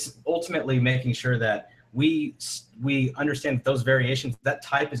 it's ultimately making sure that we understand that those variations, that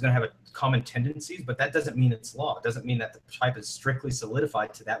type is going to have a common tendencies, but that doesn't mean it's law. It doesn't mean that the type is strictly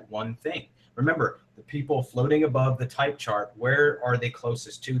solidified to that one thing. Remember, the people floating above the type chart, where are they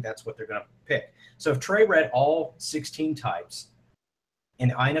closest to? That's what they're going to pick. So if Trey read all 16 types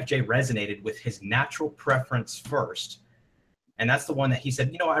and INFJ resonated with his natural preference first, and that's the one that he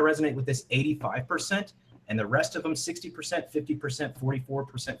said, you know, I resonate with this 85%, and the rest of them 60%, 50%,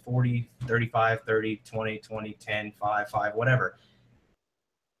 44%, 40, 35, 30, 20, 20, 10, 5, 5, whatever.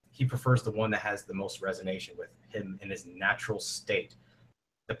 He prefers the one that has the most resonation with him in his natural state.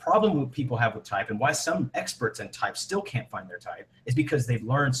 The problem people have with type, and why some experts in type still can't find their type, is because they've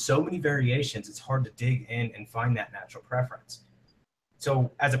learned so many variations, it's hard to dig in and find that natural preference.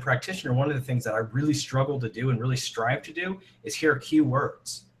 So as a practitioner, one of the things that I really struggle to do and really strive to do is hear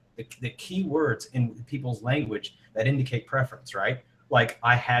keywords, the key words in people's language that indicate preference, right? Like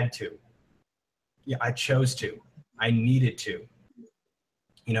I had to, yeah, I chose to, I needed to,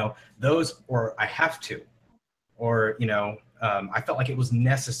 you know, those, or I have to, or, you know, I felt like it was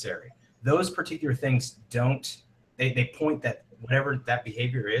necessary. Those particular things don't, they point that whatever that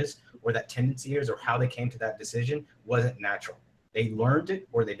behavior is, or that tendency is, or how they came to that decision wasn't natural. They learned it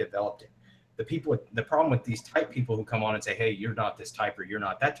or they developed it. The problem with these type people who come on and say, hey, you're not this type or you're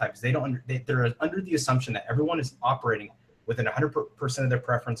not that type, is they're under the assumption that everyone is operating within 100% of their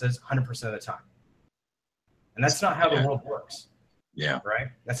preferences 100% of the time. And that's not how the world works. Yeah. Right?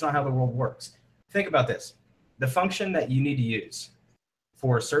 That's not how the world works. Think about this. The function that you need to use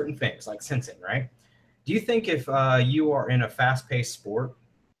for certain things like sensing, right? Do you think if you are in a fast-paced sport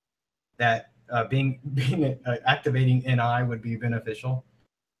that activating NI would be beneficial?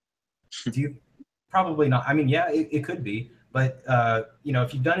 Do you? Probably not. I mean, yeah, it could be, but you know,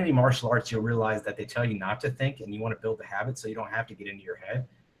 if you've done any martial arts, you'll realize that they tell you not to think, and you want to build the habit so you don't have to get into your head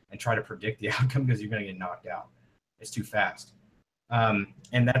and try to predict the outcome because you're going to get knocked out. It's too fast.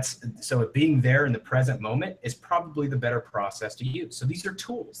 And that's, so being there in the present moment is probably the better process to use. So these are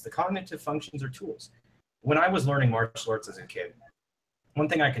tools. The cognitive functions are tools. When I was learning martial arts as a kid, one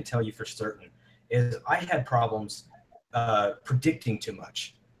thing I can tell you for certain is I had problems predicting too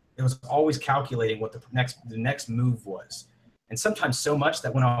much. It was always calculating what the next move was. And sometimes so much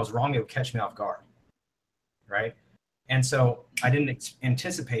that when I was wrong, it would catch me off guard, right? And so I didn't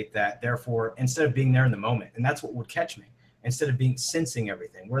anticipate that. Therefore, instead of being there in the moment, and that's what would catch me, instead of sensing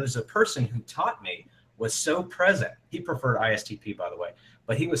everything. Where there's a person who taught me was so present. He preferred ISTP, by the way,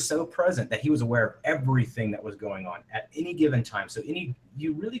 but he was so present that he was aware of everything that was going on at any given time. So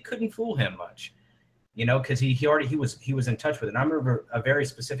you really couldn't fool him much, you know, because he was in touch with it. And I remember a very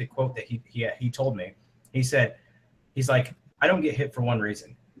specific quote that he told me. He said, he's like, I don't get hit for one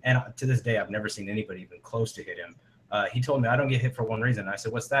reason. And to this day, I've never seen anybody even close to hit him. He told me, I don't get hit for one reason. And I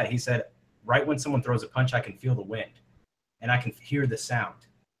said, what's that? He said, right when someone throws a punch, I can feel the wind and I can hear the sound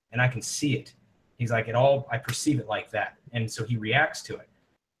and I can see it. He's like, I perceive it like that. And so he reacts to it.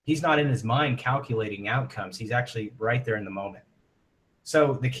 He's not in his mind calculating outcomes. He's actually right there in the moment.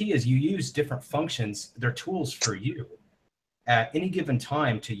 So the key is you use different functions. They're tools for you at any given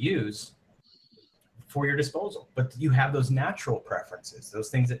time to use for your disposal. But you have those natural preferences, those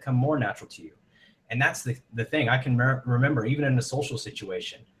things that come more natural to you. And that's the thing. I can remember even in a social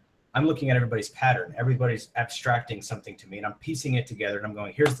situation, I'm looking at everybody's pattern. Everybody's abstracting something to me and I'm piecing it together and I'm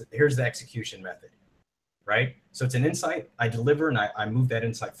going, here's the execution method, right? So it's an insight. I deliver and I move that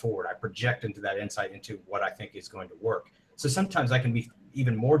insight forward. I project into that insight into what I think is going to work. So sometimes I can be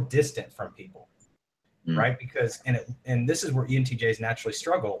even more distant from people, right? Because, and this is where ENTJs naturally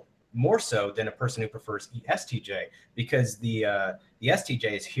struggle more so than a person who prefers ESTJ, because the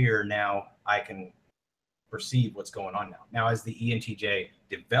STJ is here now. I can perceive what's going on now. Now, as the ENTJ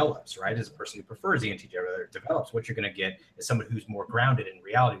develops, right, as a person who prefers ENTJ, rather it develops, what you're going to get is someone who's more grounded in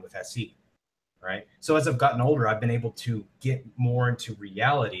reality with SE, right? So as I've gotten older, I've been able to get more into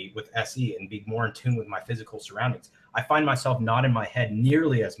reality with SE and be more in tune with my physical surroundings. I find myself not in my head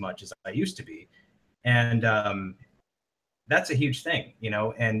nearly as much as I used to be. And that's a huge thing, you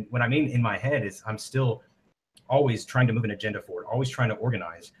know? And what I mean in my head is I'm still always trying to move an agenda forward, always trying to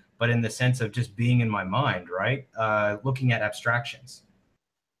organize, but in the sense of just being in my mind, right? Looking at abstractions.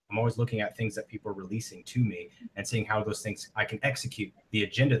 I'm always looking at things that people are releasing to me and seeing how those things, I can execute the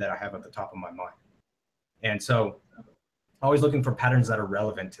agenda that I have at the top of my mind. And so always looking for patterns that are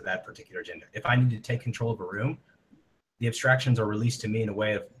relevant to that particular agenda. If I need to take control of a room, the abstractions are released to me in a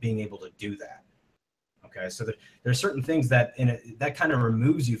way of being able to do that. Okay, so there are certain things that that kind of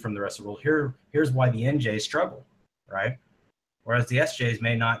removes you from the rest of the world. Here's why the NJs struggle, right? Whereas the SJs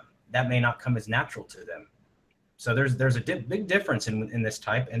may not come as natural to them. So there's a big difference in this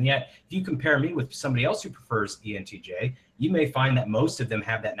type. And yet, if you compare me with somebody else who prefers ENTJ, you may find that most of them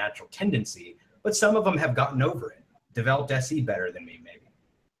have that natural tendency, but some of them have gotten over it, developed SE better than me, maybe,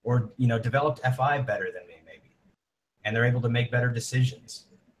 or developed FI better than me, maybe, and they're able to make better decisions.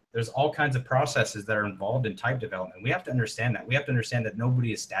 There's all kinds of processes that are involved in type development. We have to understand that. We have to understand that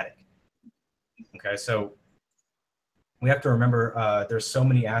nobody is static. Okay, so we have to remember there's so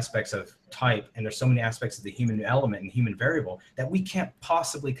many aspects of type and there's so many aspects of the human element and human variable that we can't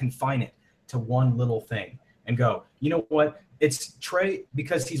possibly confine it to one little thing and go, you know what, it's Trey,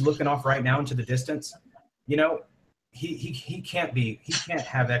 because he's looking off right now into the distance, he can't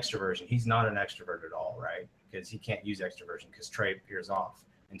have extroversion. He's not an extrovert at all, right? Because he can't use extroversion because Trey peers off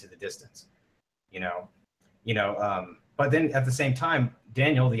into the distance, But then at the same time,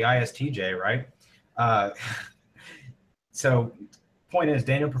 Daniel, the ISTJ, right? So point is,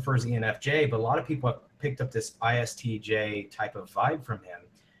 Daniel prefers ENFJ, but a lot of people have picked up this ISTJ type of vibe from him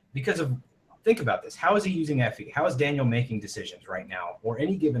because of, think about this. How is he using FE? How is Daniel making decisions right now, or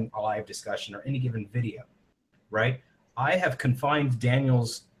any given live discussion or any given video, right? I have confined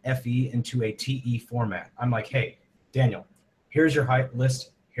Daniel's FE into a TE format. I'm like, hey, Daniel, here's your hype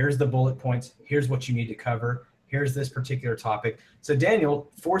list. Here's the bullet points. Here's what you need to cover. Here's this particular topic. So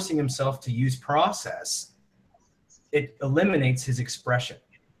Daniel, forcing himself to use process, it eliminates his expression.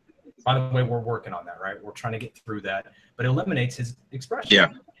 By the way, we're working on that, right? We're trying to get through that, but it eliminates his expression. Yeah.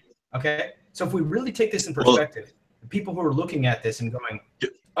 Okay. So if we really take this in perspective, the people who are looking at this and going,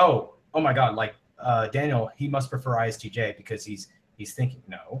 oh my God, like Daniel, he must prefer ISTJ because he's thinking,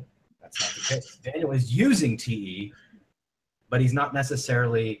 no, that's not the case. Daniel is using TE, but he's not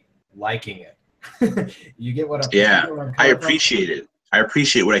necessarily liking it. You get what I'm Yeah, I from? appreciate it. I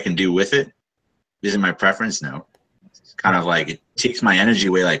appreciate what I can do with it. Is it my preference? No. It's kind of like it takes my energy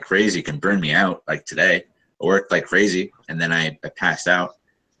away like crazy. It can burn me out like today. I worked like crazy and then I passed out.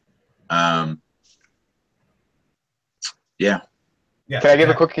 Yeah. Can I give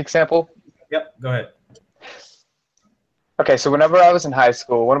a quick example? Yep, go ahead. Okay, so whenever I was in high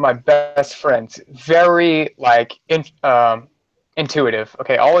school, one of my best friends, very like intuitive,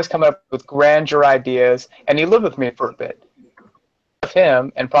 okay, always coming up with grandeur ideas, and he lived with me for a bit. With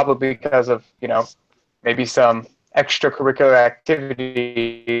him, and probably because of, you know, maybe some extracurricular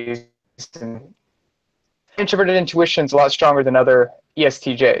activities, and introverted intuition is a lot stronger than other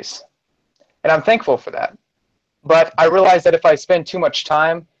ESTJs. And I'm thankful for that. But I realized that if I spend too much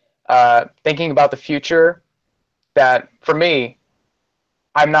time thinking about the future, that for me,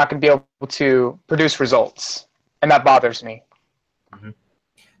 I'm not going to be able to produce results. And that bothers me. Mm-hmm.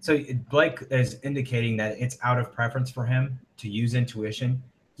 So Blake is indicating that it's out of preference for him to use intuition.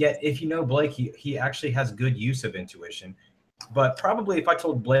 Yet if you know Blake, he actually has good use of intuition. But probably if I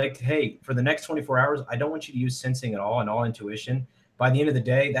told Blake, hey, for the next 24 hours, I don't want you to use sensing at all and all intuition, by the end of the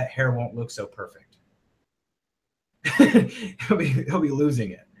day, that hair won't look so perfect. he'll be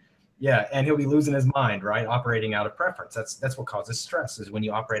losing it. Yeah, and he'll be losing his mind, right? Operating out of preference. That's what causes stress, is when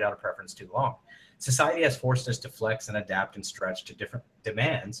you operate out of preference too long. Society has forced us to flex and adapt and stretch to different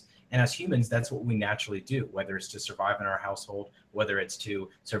demands. And as humans, that's what we naturally do, whether it's to survive in our household, whether it's to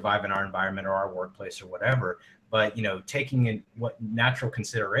survive in our environment or our workplace or whatever. But, you know, taking in what natural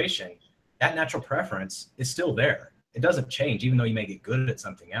consideration, that natural preference is still there. It doesn't change, even though you may get good at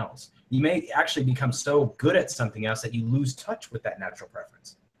something else. You may actually become so good at something else that you lose touch with that natural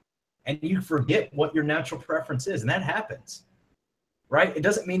preference. And you forget what your natural preference is. And that happens, right? It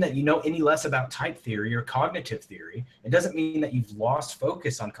doesn't mean that you know any less about type theory or cognitive theory. It doesn't mean that you've lost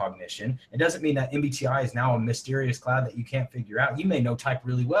focus on cognition. It doesn't mean that MBTI is now a mysterious cloud that you can't figure out. You may know type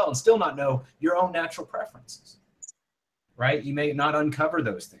really well and still not know your own natural preferences, right? You may not uncover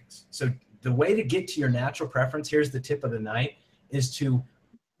those things. So the way to get to your natural preference, here's the tip of the night, is to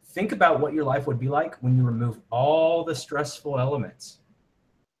think about what your life would be like when you remove all the stressful elements.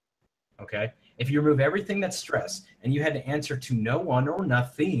 Okay, if you remove everything that's stress and you had to answer to no one or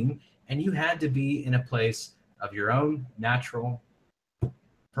nothing, and you had to be in a place of your own natural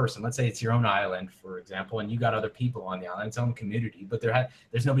person, let's say it's your own island, for example, and you got other people on the island, its own community, but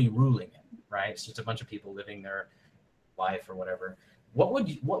there's nobody ruling it, right? It's just a bunch of people living their life or whatever. What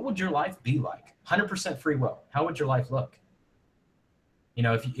would your life be like? 100% free will. How would your life look? You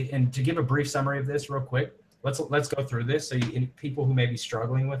know, and to give a brief summary of this real quick, let's go through this. So people who may be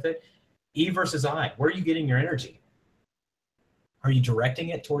struggling with it. E versus I, where are you getting your energy? Are you directing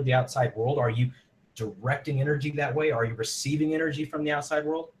it toward the outside world? Are you directing energy that way? Are you receiving energy from the outside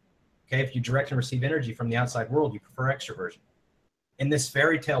world? Okay, if you direct and receive energy from the outside world, you prefer extroversion. In this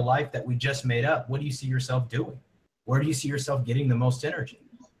fairy tale life that we just made up, what do you see yourself doing? Where do you see yourself getting the most energy?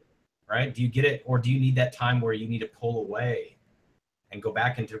 Right? Do you get it, or do you need that time where you need to pull away and go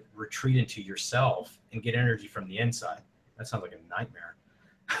back into retreat into yourself and get energy from the inside? That sounds like a nightmare.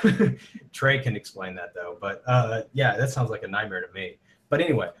 Trey can explain that though, but yeah, that sounds like a nightmare to me. But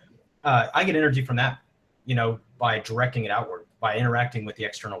anyway, I get energy from that, you know, by directing it outward, by interacting with the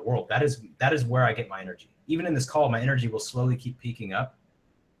external world. That is where I get my energy. Even in this call, my energy will slowly keep peaking up.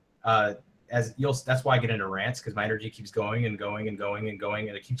 That's why I get into rants, because my energy keeps going and going and going and going,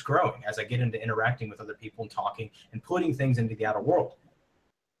 and it keeps growing as I get into interacting with other people and talking and putting things into the outer world.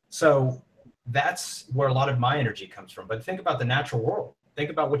 So that's where a lot of my energy comes from. But think about the natural world. Think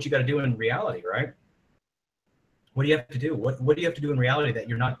about what you got to do in reality, right? What do you have to do? What do you have to do in reality that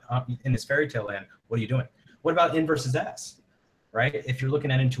you're not in this fairy tale land? What are you doing? What about N versus S, right? If you're looking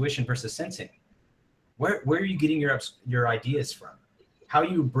at intuition versus sensing, Where are you getting your ideas from? How are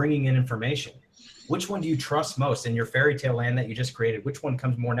you bringing in information? Which one do you trust most in your fairy tale land that you just created? Which one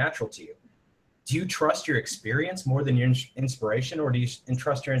comes more natural to you? Do you trust your experience more than your inspiration, or do you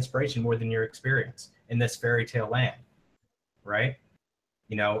entrust your inspiration more than your experience in this fairy tale land? Right?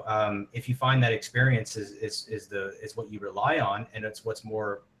 You know, if you find that experience is what you rely on, and it's what's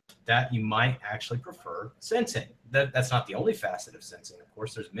more that you might actually prefer sensing. That's not the only facet of sensing. Of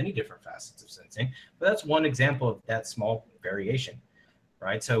course, there's many different facets of sensing, but that's one example of that small variation,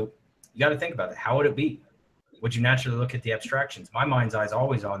 right? So you got to think about it. How would it be? Would you naturally look at the abstractions? My mind's eye is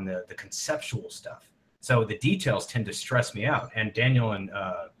always on the conceptual stuff. So the details tend to stress me out. And Daniel and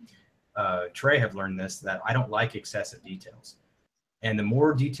Trey have learned this, that I don't like excessive details. And the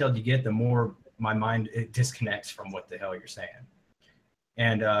more detailed you get, the more my mind it disconnects from what the hell you're saying.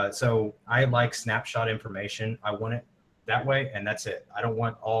 And so I like snapshot information. I want it that way, and that's it. I don't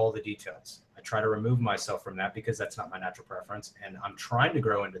want all the details. I try to remove myself from that because that's not my natural preference. And I'm trying to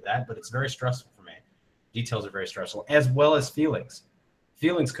grow into that, but it's very stressful for me. Details are very stressful, as well as feelings.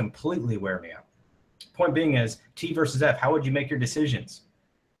 Feelings completely wear me out. Point being is T versus F. How would you make your decisions?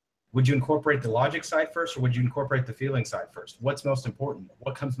 Would you incorporate the logic side first, or would you incorporate the feeling side first? What's most important?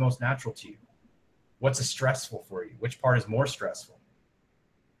 What comes most natural to you? What's stressful for you? Which part is more stressful?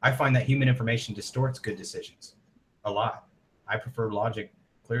 I find that human information distorts good decisions a lot. I prefer logic,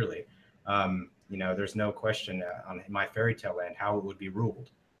 clearly. You know, there's no question on my fairy tale land how it would be ruled.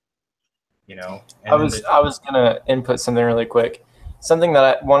 You know, and I was gonna input something really quick. Something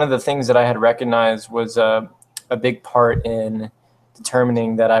that one of the things that I had recognized was a big part in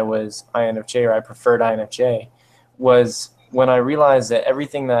determining that I was INFJ, or I preferred INFJ, was when I realized that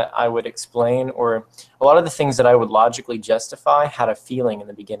everything that I would explain, or a lot of the things that I would logically justify, had a feeling in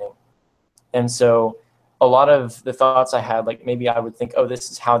the beginning. And so a lot of the thoughts I had, like maybe I would think, oh,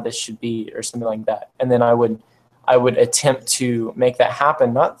 this is how this should be, or something like that. And then I would attempt to make that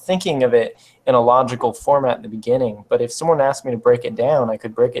happen, not thinking of it in a logical format in the beginning. But if someone asked me to break it down, I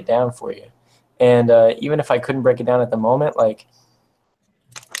could break it down for you. And even if I couldn't break it down at the moment, like,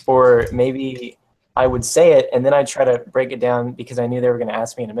 or maybe I would say it and then I'd try to break it down because I knew they were going to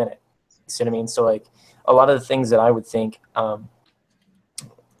ask me in a minute. You see what I mean? So like a lot of the things that I would think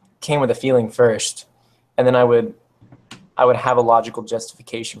came with a feeling first, and then I would have a logical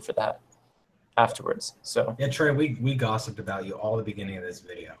justification for that afterwards. So yeah, Trey, we gossiped about you all the beginning of this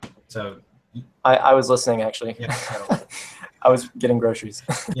video. So I was listening, actually. Yeah, so, I was getting groceries.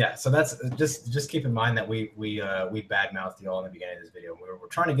 Yeah, so that's just keep in mind that we badmouthed you all in the beginning of this video. We're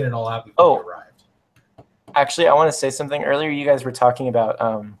trying to get it all out before you arrived. Actually, I want to say something. Earlier, you guys were talking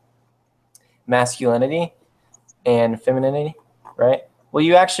about masculinity and femininity, right? Well,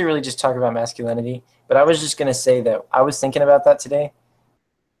 you actually really just talked about masculinity, but I was just going to say that I was thinking about that today,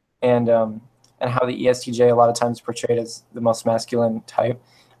 and how the ESTJ a lot of times is portrayed as the most masculine type.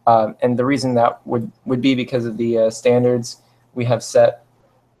 And the reason that would be because of the standards we have set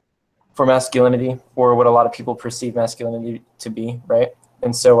for masculinity, or what a lot of people perceive masculinity to be, right?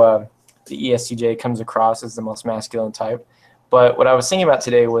 And so the ESTJ comes across as the most masculine type. But what I was thinking about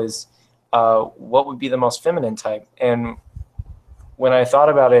today was what would be the most feminine type? And when I thought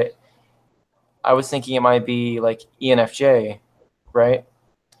about it, I was thinking it might be like ENFJ, right?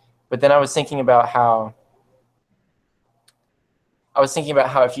 But then I was thinking about how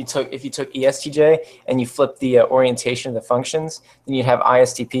if you took ESTJ and you flip the orientation of the functions, then you'd have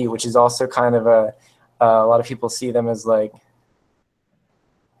ISTP, which is also kind of a lot of people see them as like,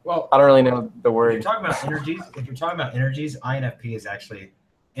 well, I don't really know the word. If you're talking about energies, INFP is actually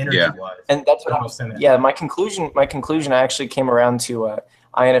energy-wise. Yeah. And that's what I was saying. Yeah, my conclusion I actually came around to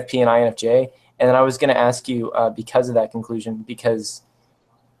INFP and INFJ, and then I was going to ask you because of that conclusion,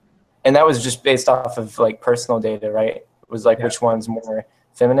 and that was just based off of like personal data, right? It was like which one's more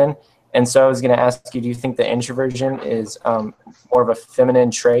feminine. And so I was going to ask you, do you think the introversion is more of a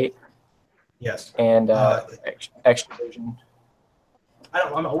feminine trait? Yes. And extroversion?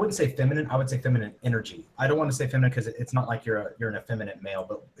 I wouldn't say feminine. I would say feminine energy. I don't want to say feminine because it's not like you're an effeminate male.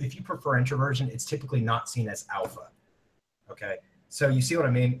 But if you prefer introversion, it's typically not seen as alpha. Okay, so you see what I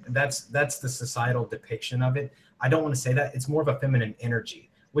mean? That's the societal depiction of it. I don't want to say that. It's more of a feminine energy,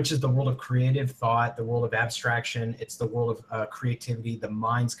 which is the world of creative thought, the world of abstraction. It's the world of creativity, the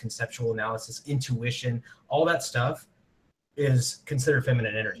mind's conceptual analysis, intuition, all that stuff is considered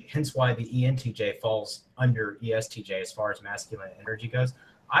feminine energy. Hence why the ENTJ falls under ESTJ as far as masculine energy goes.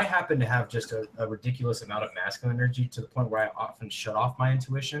 I happen to have just a ridiculous amount of masculine energy to the point where I often shut off my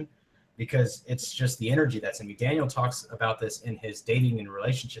intuition because it's just the energy that's in me. Daniel talks about this in his dating and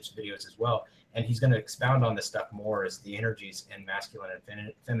relationships videos as well. and he's going to expound on this stuff more as the energies and masculine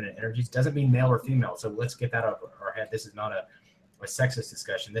and feminine energies. Doesn't mean male or female. So let's get that out of our head. This is not a sexist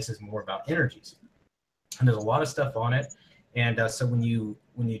discussion. This is more about energies. And there's a lot of stuff on it. And so when you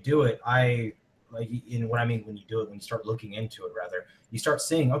do it, when you start looking into it, rather, you start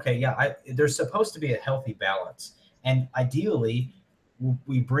seeing, okay, yeah, there's supposed to be a healthy balance. And ideally,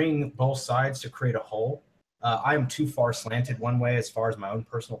 we bring both sides to create a whole. I am too far slanted one way as far as my own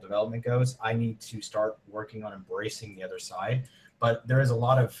personal development goes. I need to start working on embracing the other side. But there is a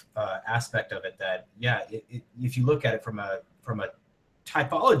lot of aspect of it that, yeah, if you look at it from a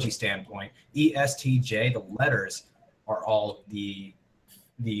typology standpoint, ESTJ, the letters are all the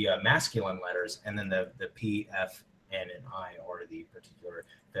masculine letters, and then the P, F, N, and I are the particular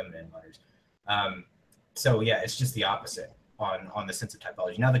feminine letters. So yeah, it's just the opposite on the sense of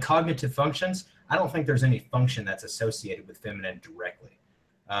typology. Now the cognitive functions, I don't think there's any function that's associated with feminine directly.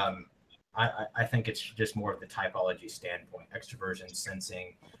 I think it's just more of the typology standpoint, extroversion,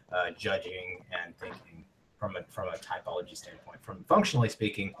 sensing, judging, and thinking from a typology standpoint. From functionally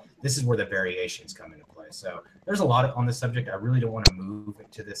speaking, this is where the variations come into play. So there's a lot on this subject. I really don't want to move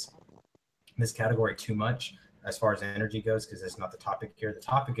into this category too much as far as energy goes, because it's not the topic here. The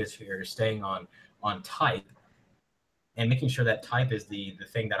topic is here staying on type and making sure that type is the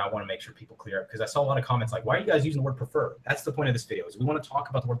thing that I want to make sure people clear up. Because I saw a lot of comments like, why are you guys using the word prefer? That's the point of this video, is we want to talk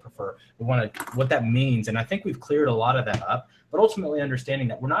about the word prefer. We want to, what that means. And I think we've cleared a lot of that up, but ultimately understanding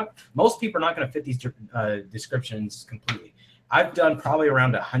that most people are not going to fit these descriptions completely. I've done probably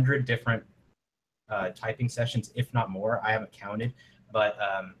around 100 different typing sessions, if not more. I haven't counted, but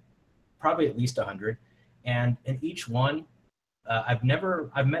probably at least 100. And in each one, I've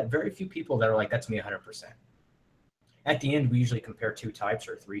met very few people that are like, that's me 100%. At the end, we usually compare 2 types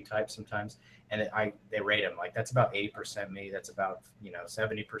or 3 types sometimes, and they rate them like, that's about 80% me, that's about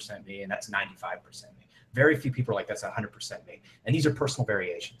 70% me, and that's 95% me. Very few people are like, that's 100% me, and these are personal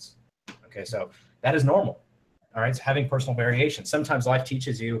variations. Okay, so that is normal. All right, so having personal variations. Sometimes life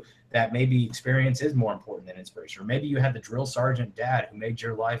teaches you that maybe experience is more important than inspiration, or maybe you had the drill sergeant dad who made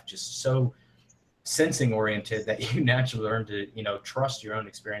your life just so sensing oriented that you naturally learn to trust your own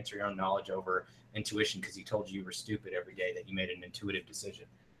experience or your own knowledge over intuition, because he told you were stupid every day that you made an intuitive decision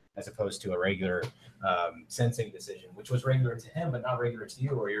as opposed to a regular sensing decision, which was regular to him but not regular to you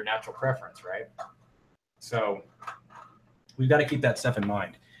or your natural preference, right? So we've got to keep that stuff in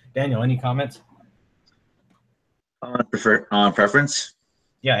mind. Daniel, any comments on preference?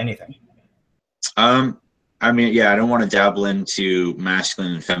 Yeah, anything. I mean, yeah, I don't want to dabble into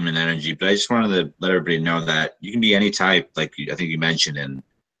masculine and feminine energy, but I just wanted to let everybody know that you can be any type, like I think you mentioned, and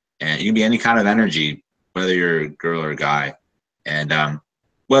you can be any kind of energy, whether you're a girl or a guy. And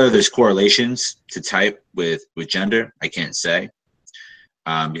whether there's correlations to type with gender, I can't say,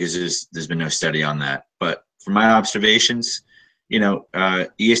 because there's been no study on that. But from my observations,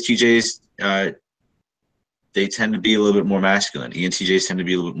 ESTJs, they tend to be a little bit more masculine. ENTJs tend to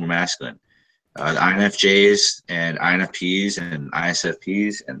be a little bit more masculine. The INFJs and INFPs and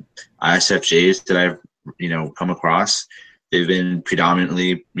ISFPs and ISFJs that I've come across, they've been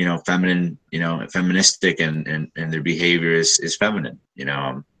predominantly feminine, feministic, and their behavior is feminine.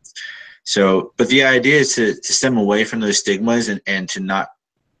 So, but the idea is to stem away from those stigmas and to not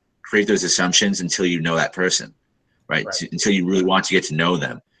create those assumptions until you know that person, right? Until you really want to get to know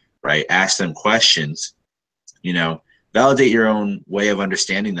them, right? Ask them questions, validate your own way of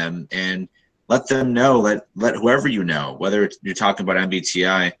understanding them, and let them know, let whoever whether you're talking about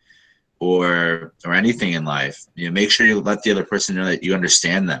MBTI or anything in life, make sure you let the other person know that you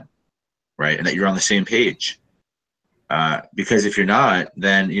understand them, right? And that you're on the same page. Because if you're not,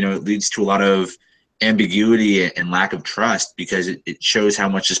 then, it leads to a lot of ambiguity and lack of trust, because it shows how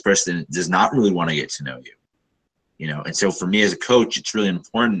much this person does not really want to get to know you. And so for me as a coach, it's really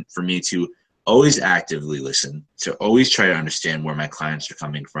important for me to always actively listen, to always try to understand where my clients are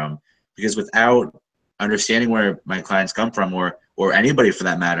coming from, because without understanding where my clients come from, or anybody for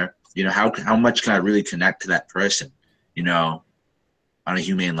that matter, how much can I really connect to that person, on a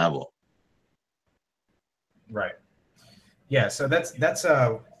humane level? Right. Yeah. So that's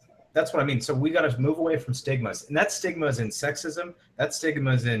what I mean. So we got to move away from stigmas, and that stigma is in sexism. That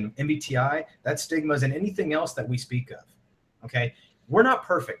stigma is in MBTI. That stigma is in anything else that we speak of. Okay. We're not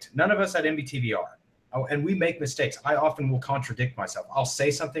perfect. None of us at MBTV are. Oh, and we make mistakes. I often will contradict myself. I'll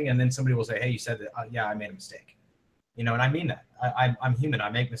say something and then somebody will say, hey, you said that. Yeah, I made a mistake. And I mean that. I'm human. I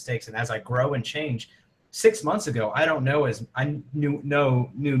make mistakes. And as I grow and change, 6 months ago, I knew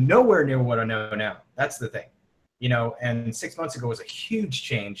nowhere near what I know now. That's the thing. And 6 months ago was a huge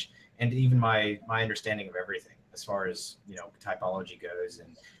change, and even my understanding of everything as far as, typology goes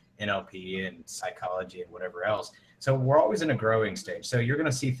NLP and psychology and whatever else. So we're always in a growing stage. So you're going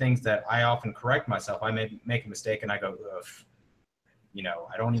to see things that I often correct myself. I may make a mistake and I go, ugh, you know,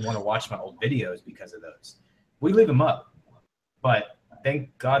 I don't even want to watch my old videos because of those. We leave them up, but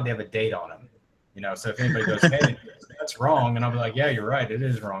thank God they have a date on them. You know, so if anybody goes, hey, that's wrong, and I'll be like, yeah, you're right, it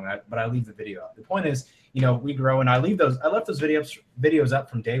is wrong, but I leave the video up. The point is, you know, we grow, and I left those videos up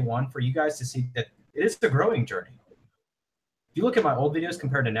from day one for you guys to see that it is a growing journey. If you look at my old videos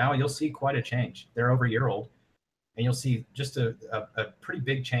compared to now, you'll see quite a change. They're over a year old, and you'll see just a pretty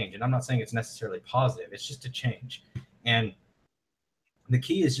big change. And I'm not saying it's necessarily positive, it's just a change. And the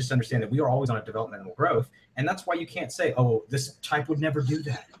key is just understand that we are always on a developmental growth, and that's why you can't say, oh, this type would never do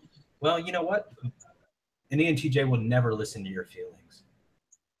that. Well, you know what? An ENTJ will never listen to your feelings.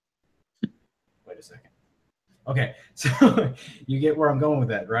 Wait a second. Okay, so you get where I'm going with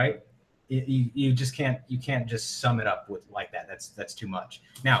that, right? You just can't just sum it up with like that. That's too much.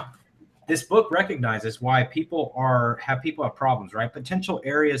 Now, this book recognizes why people have problems, right? Potential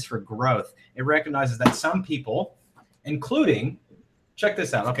areas for growth. It recognizes that some people, including, check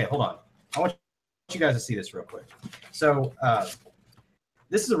this out. Okay, hold on. I want you guys to see this real quick. So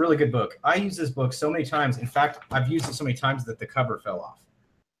this is a really good book. I use this book so many times. In fact, I've used it so many times that the cover fell off.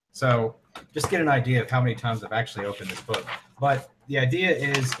 So just get an idea of how many times I've actually opened this book. But the idea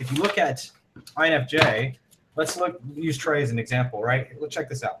is, if you look at INFJ, let's use Trey as an example, right? Let's check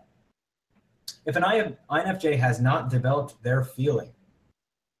this out. If an INFJ has not developed their feeling,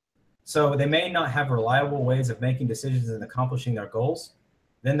 so they may not have reliable ways of making decisions and accomplishing their goals,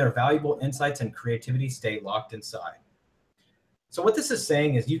 then their valuable insights and creativity stay locked inside. So what this is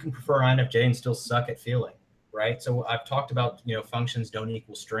saying is you can prefer INFJ and still suck at feeling, right? So I've talked about, you know, functions don't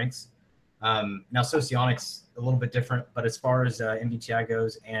equal strengths. Now Socionics a little bit different, but as far as MBTI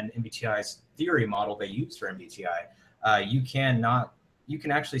goes and MBTI's theory model they use for MBTI, you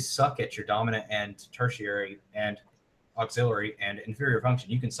can actually suck at your dominant and tertiary and auxiliary and inferior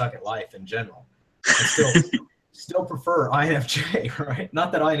function. You can suck at life in general and still prefer INFJ, right?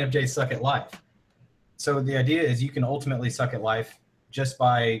 Not that INFJs suck at life. So the idea is you can ultimately suck at life just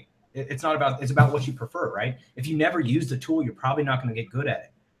by, it's about what you prefer, right? If you never use the tool, you're probably not going to get good at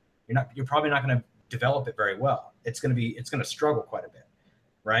it. You're probably not going to develop it very well. It's going to struggle quite a bit,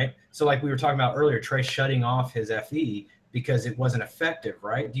 right? So like we were talking about earlier, Trey shutting off his FE because it wasn't effective,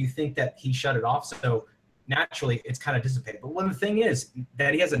 right? Do you think that he shut it off so naturally it's kind of dissipated? But one of the thing is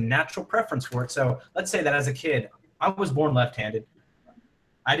that he has a natural preference for it. So let's say that as a kid, I was born left-handed.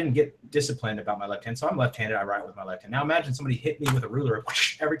 I didn't get disciplined about my left hand, so I'm left-handed. I write with my left hand. Now imagine somebody hit me with a ruler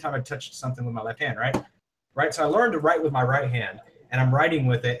every time I touched something with my left hand, right? Right. So I learned to write with my right hand, and I'm writing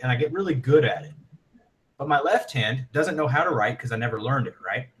with it, and I get really good at it. But my left hand doesn't know how to write because I never learned it,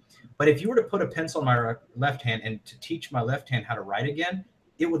 right? But if you were to put a pencil in my left hand and to teach my left hand how to write again,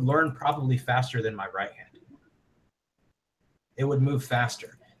 it would learn probably faster than my right hand. It would move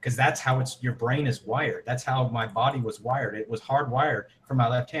faster. Because that's how your brain is wired. That's how my body was wired. It was hardwired for my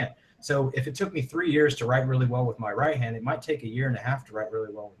left hand. So if it took me 3 years to write really well with my right hand, it might take 1.5 years to write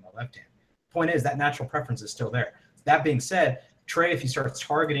really well with my left hand. Point is that natural preference is still there. That being said, Trey, if he starts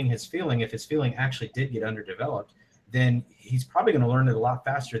targeting his feeling, if his feeling actually did get underdeveloped, then he's probably going to learn it a lot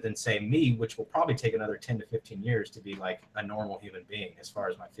faster than, say, me, which will probably take another 10 to 15 years to be like a normal human being as far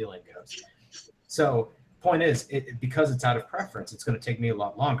as my feeling goes. So point is, because it's out of preference, it's going to take me a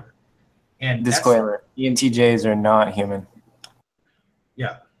lot longer. And disclaimer: ENTJs are not human.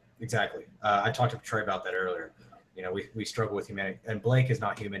 Yeah, exactly. I talked to Trey about that earlier. You know, we struggle with humanity, and Blake is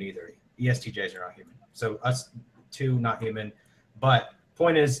not human either. ESTJs are not human. So us two, not human. But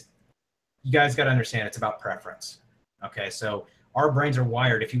point is, you guys got to understand it's about preference. Okay, so our brains are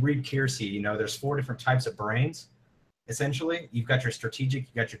wired. If you read Kiersey, you know, there's 4 different types of brains. Essentially, you've got your strategic,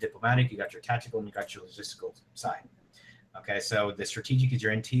 you got your diplomatic, you got your tactical, and you got your logistical side. Okay, so the strategic is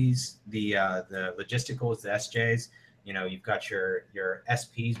your NTs, the logistical is the SJs. You know, you've got your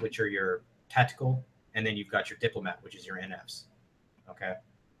SPs, which are your tactical, and then you've got your diplomat, which is your NFs. Okay,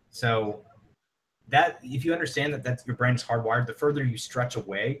 so that if you understand that that's your brain's hardwired, the further you stretch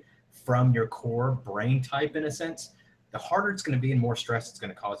away from your core brain type, in a sense, the harder it's going to be and more stress it's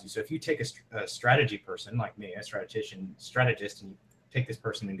going to cause you. So if you take a strategy person like me, a strategist, and you take this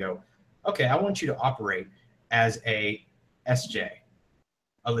person and go, okay, I want you to operate as a SJ,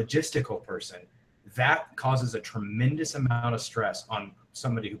 a logistical person, that causes a tremendous amount of stress on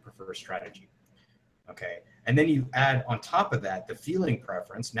somebody who prefers strategy. Okay. And then you add on top of that the feeling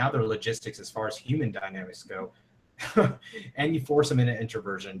preference. Now they're logistics as far as human dynamics go. And you force them into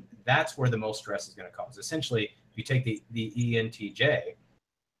introversion. That's where the most stress is going to cause. Essentially, if you take the ENTJ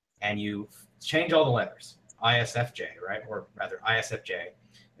and you change all the letters, ISFJ, right? Or rather ISFJ,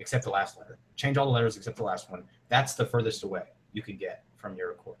 except the last letter. Change all the letters except the last one. That's the furthest away you can get from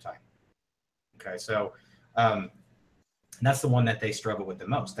your core type. Okay, so that's the one that they struggle with the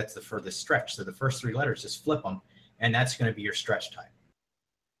most. That's the furthest stretch. So the first 3 letters, just flip them, and that's going to be your stretch type.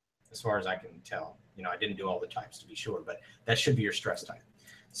 As far as I can tell, I didn't do all the types to be sure, but that should be your stress type.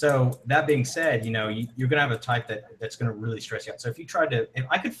 So that being said, you're going to have a type that's going to really stress you out. So if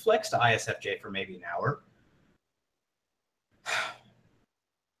I could flex to ISFJ for maybe an hour,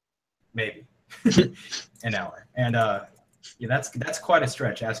 maybe an hour. And that's quite a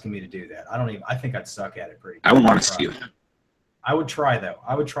stretch asking me to do that. I think I'd suck at it pretty good. I wouldn't want to see that. I would try though.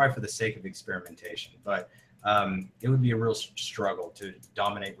 I would try for the sake of experimentation, but it would be a real struggle to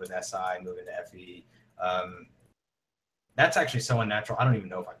dominate with SI, move into FE. That's actually so unnatural. I don't even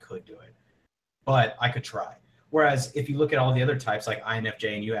know if I could do it, but I could try. Whereas if you look at all the other types like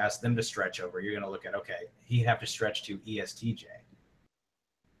INFJ and you ask them to stretch over, you're going to look at, okay, he'd have to stretch to ESTJ.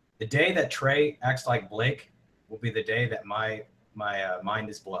 The day that Trey acts like Blake will be the day that my mind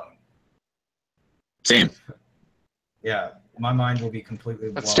is blown. Same. Yeah, my mind will be completely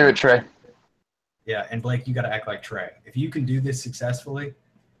blown. Let's do it, Trey. Yeah, and Blake, you got to act like Trey. If you can do this successfully,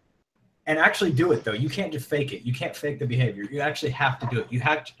 and actually do it though, you can't just fake it. You can't fake the behavior. You actually have to do it. You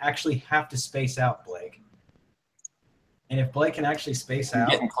actually have to space out, Blake. And if Blake can actually space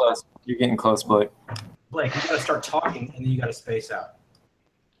out, getting close. You're getting close, Blake. Blake, you got to start talking, and then you got to space out.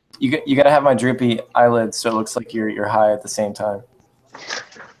 You got to have my droopy eyelids so it looks like you're high at the same time.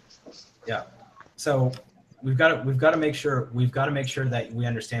 Yeah. So we've got to make sure that we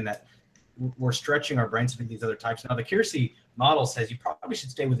understand that we're stretching our brains to do these other types. Now the Keirsey model says you probably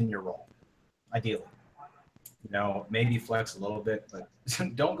should stay within your role, ideally. Maybe flex a little bit, but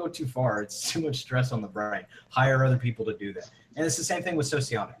don't go too far. It's too much stress on the brain. Hire other people to do that. And it's the same thing with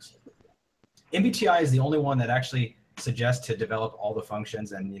Socionics. MBTI is the only one that actually suggests to develop all the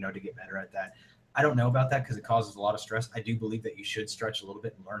functions and, to get better at that. I don't know about that because it causes a lot of stress. I do believe that you should stretch a little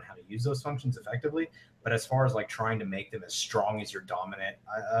bit and learn how to use those functions effectively. But as far as like trying to make them as strong as your dominant,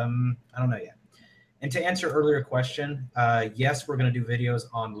 I don't know yet. And to answer earlier question, yes, we're going to do videos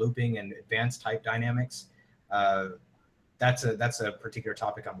on looping and advanced type dynamics. That's a particular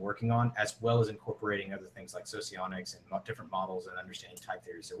topic I'm working on, as well as incorporating other things like Socionics and different models and understanding type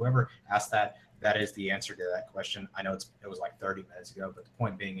theory. So whoever asked that is the answer to that question. I know it was like 30 minutes ago, but the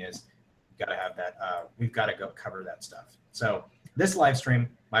point being is we've got to have that. We've got to go cover that stuff. So this live stream,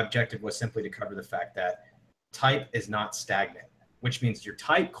 my objective was simply to cover the fact that type is not stagnant, which means your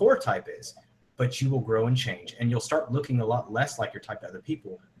core type is, but you will grow and change, and you'll start looking a lot less like your type to other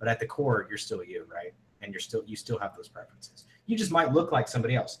people. But at the core, you're still you, right? And you still have those preferences. You just might look like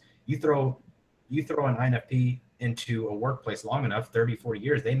somebody else. You throw an INFP into a workplace long enough, 30, 40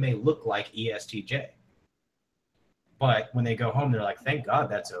 years, they may look like ESTJ. But when they go home, they're like, thank God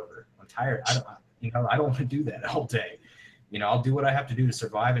that's over. I'm tired. I don't want to do that all day. I'll do what I have to do to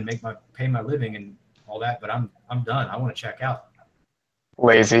survive and pay my living and all that, but I'm done. I want to check out.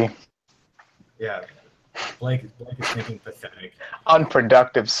 Lazy. Yeah. Blake is thinking pathetic.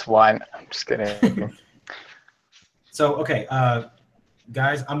 Unproductive swine. I'm just kidding. So, okay,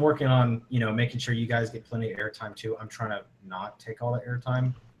 guys, I'm working on, making sure you guys get plenty of airtime too. I'm trying to not take all the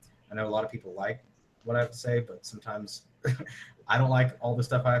airtime. I know a lot of people like what I have to say, but sometimes I don't like all the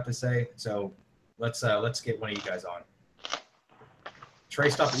stuff I have to say. So let's get one of you guys on. Trey,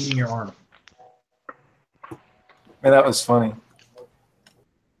 stop eating your arm. Man, that was funny.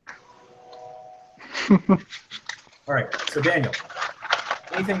 All right, so Daniel,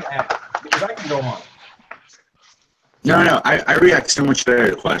 anything to add? Because I can go on. No, I react so much better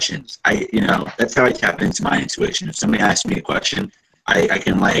to questions. That's how I tap into my intuition. If somebody asks me a question, I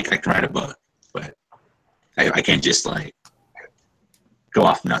can write a book, but I can't just go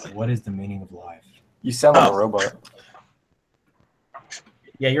off nothing. What is the meaning of life? You sound like a robot.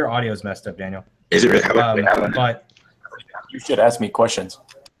 Yeah, your audio's messed up, Daniel. Is it really? But You should ask me questions.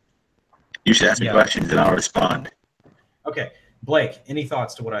 You should ask me questions and I'll respond. Okay, Blake, any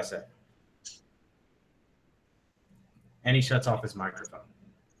thoughts to what I said? And he shuts off his microphone.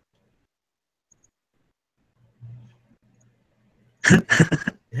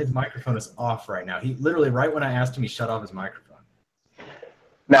 His microphone is off right now. He literally, right when I asked him, he shut off his microphone.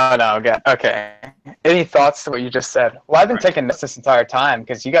 No, okay. Any thoughts to what you just said? Well, I've been taking notes this entire time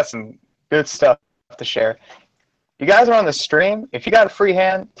because you got some good stuff to share. You guys are on the stream. If you got a free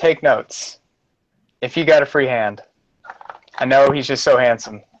hand, take notes. If you got a free hand. I know he's just so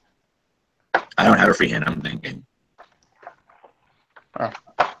handsome. I don't have a free hand, I'm thinking. Oh.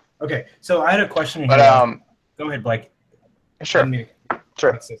 Okay, so I had a question. But, go ahead, Blake. Sure.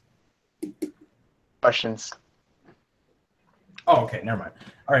 Questions. Oh, okay, never mind.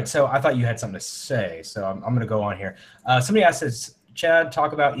 All right, so I thought you had something to say, so I'm going to go on here. Somebody asked us, Chad,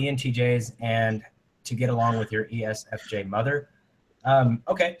 talk about ENTJs and to get along with your ESFJ mother.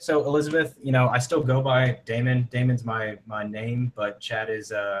 Okay, so Elizabeth, I still go by Damon. Damon's my name, but Chad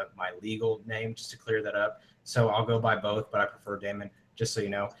is my legal name, just to clear that up. So I'll go by both, but I prefer Damon, just so you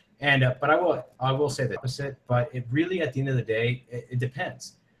know. And but I will say the opposite. But it really, at the end of the day, it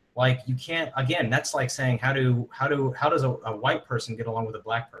depends. Like, you can't, again, that's like saying how does a white person get along with a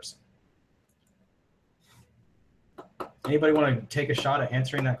black person? Anybody want to take a shot at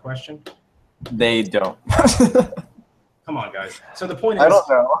answering that question? They don't. Come on, guys. So the point is, I don't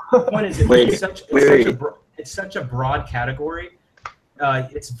know. The point is, it's such a broad category.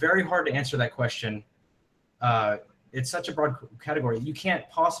 It's very hard to answer that question. It's such a broad category. You can't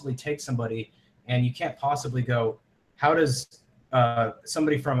possibly take somebody and you can't possibly go, how does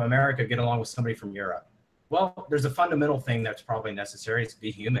somebody from America get along with somebody from Europe? Well, there's a fundamental thing that's probably necessary. It's be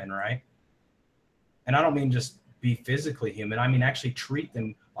human, right? And I don't mean just be physically human. I mean actually treat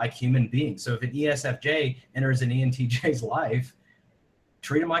them like human beings. So if an ESFJ enters an ENTJ's life,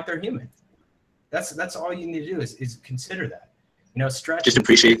 treat them like they're human. That's all you need to do is consider that. Stretch. Just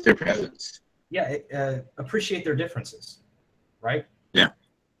appreciate their presence. Yeah, appreciate their differences, right? Yeah.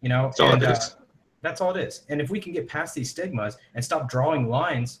 That's all it is. That's all it is. And if we can get past these stigmas and stop drawing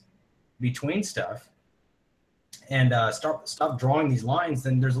lines between stuff, and stop drawing these lines,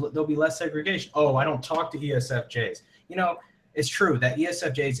 then there'll be less segregation. Oh, I don't talk to ESFJs. It's true that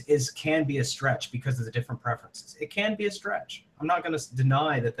ESFJs can be a stretch because of the different preferences. It can be a stretch. I'm not going to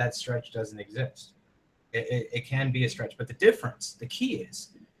deny that stretch doesn't exist. It can be a stretch. But the key is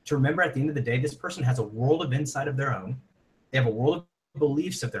to remember at the end of the day, this person has a world of insight of their own. They have a world of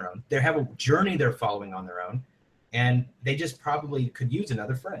beliefs of their own. They have a journey they're following on their own. And they just probably could use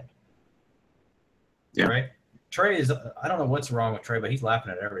another friend. Yeah. Right? Trey is, I don't know what's wrong with Trey, but he's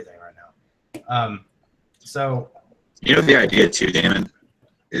laughing at everything right now. The idea too, Damon,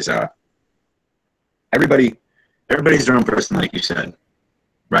 is everybody's their own person, like you said,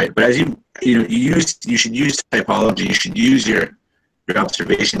 right? But as you should use typology. You should use your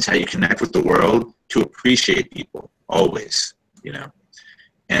observations, how you connect with the world, to appreciate people always.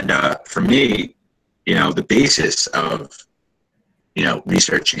 And for me, the basis of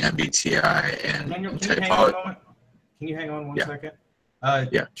researching MBTI and typology. Can you hang on one second?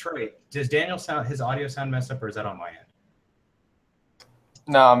 Yeah. Trey, does his audio sound messed up, or is that on my end?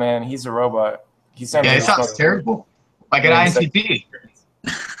 No, man, he's a robot. It sounds terrible. Like an INTP.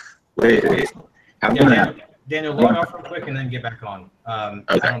 Wait. Daniel, log off real quick and then get back on.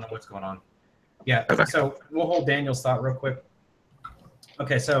 Okay. I don't know what's going on. Yeah, okay. So we'll hold Daniel's thought real quick.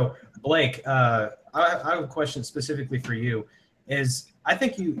 Okay, so Blake, I have a question specifically for you. I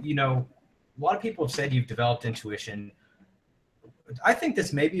think a lot of people have said you've developed intuition. I think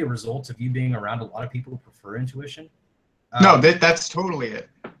this may be a result of you being around a lot of people who prefer intuition. No, that's totally it.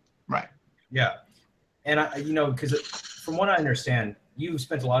 Right. Yeah. And because from what I understand, you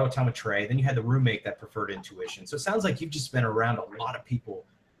spent a lot of time with Trey, then you had the roommate that preferred intuition. So it sounds like you've just been around a lot of people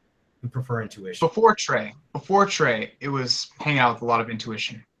who prefer intuition. Before Trey, it was hanging out with a lot of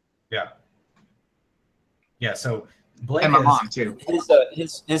intuition. Yeah. Yeah. So Blake and my mom too.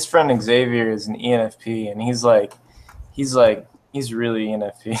 His friend Xavier is an ENFP, and he's really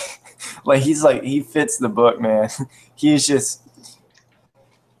ENFP. He fits the book, man. He's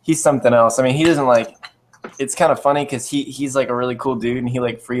something else. I mean, he doesn't it's kind of funny because he's like a really cool dude, and he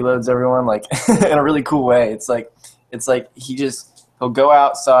freeloads everyone in a really cool way. It's like he'll go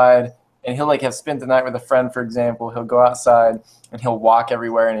outside and he'll have spent the night with a friend, for example. He'll go outside and he'll walk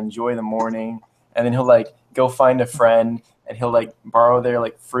everywhere and enjoy the morning, and then he'll go find a friend and he'll borrow their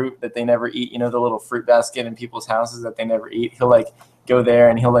fruit that they never eat. The little fruit basket in people's houses that they never eat. He'll go there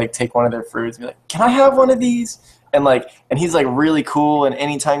and he'll take one of their fruits and be like, "Can I have one of these?" And he's really cool. And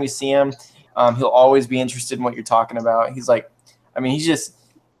anytime you see him, he'll always be interested in what you're talking about. He's just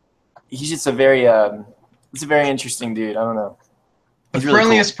a very it's a very interesting dude. I don't know. The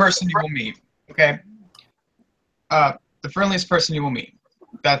friendliest person you will meet. Okay. The friendliest person you will meet.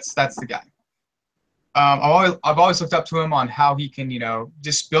 That's the guy. I've always looked up to him on how he can,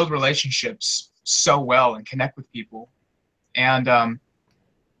 just build relationships so well and connect with people. And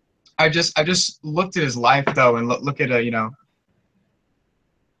I just looked at his life though, and look at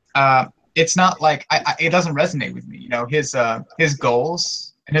it's not it doesn't resonate with me. His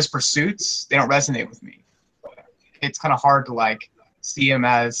goals and his pursuits, they don't resonate with me. It's kind of hard to see him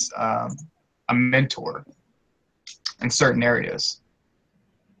as a mentor in certain areas.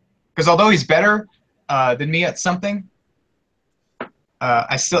 Because although he's better than me at something,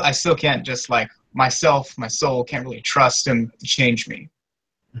 I still can't just myself, my soul, can't really trust him to change me,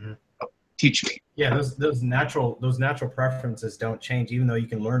 teach me. Yeah, those natural preferences don't change, even though you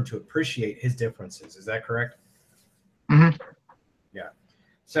can learn to appreciate his differences. Is that correct? Mm-hmm. Yeah.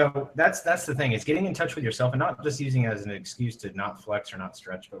 So that's the thing, is getting in touch with yourself and not just using it as an excuse to not flex or not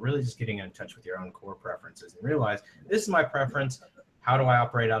stretch, but really just getting in touch with your own core preferences and realize, this is my preference. How do I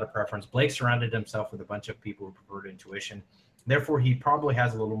operate out of preference? Blake surrounded himself with a bunch of people who preferred intuition. Therefore, he probably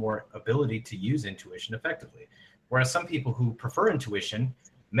has a little more ability to use intuition effectively. Whereas some people who prefer intuition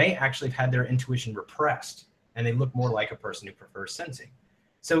may actually have had their intuition repressed, and they look more like a person who prefers sensing.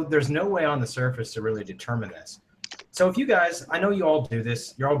 So there's no way on the surface to really determine this. So if you guys, I know you all do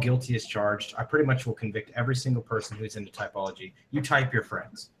this, you're all guilty as charged. I pretty much will convict every single person who's into typology. You type your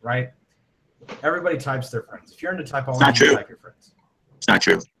friends, right? Everybody types their friends. If you're into typology, you type your friends. It's not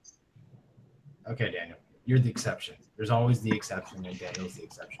true. Okay, Daniel, you're the exception. There's always the exception, and Daniel's the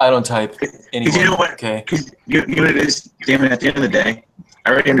exception. I don't type anymore. You know what? Okay. You know what it is, Damon, at the end of the day,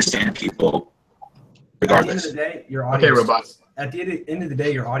 I already understand people regardless. At the end of the day, your audio Okay, robots. At the end of the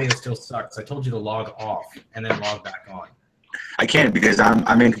day, your audio still sucks. I told you to log off and then log back on. I can't, because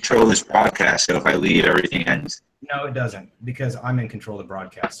I'm in control of this broadcast, so if I leave, everything ends. No, it doesn't, because I'm in control of the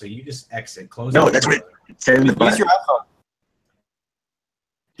broadcast. So you just exit, close. No, that's what it said in the button. Use your iPhone.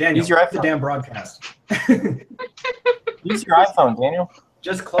 Daniel, use your the iPhone. damn broadcast. Use your iPhone, Daniel.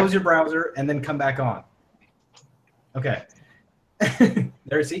 Just close your browser and then come back on. Okay.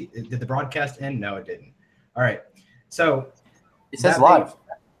 There, see, did the broadcast end? No, it didn't. All right. So it says live.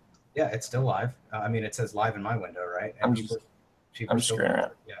 Yeah, it's still live. I mean, it says live in my window, right? And I'm just screwing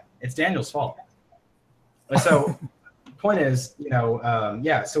around. Yeah, it's Daniel's fault. So, point is,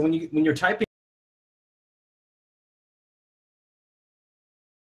 yeah. So when you're typing.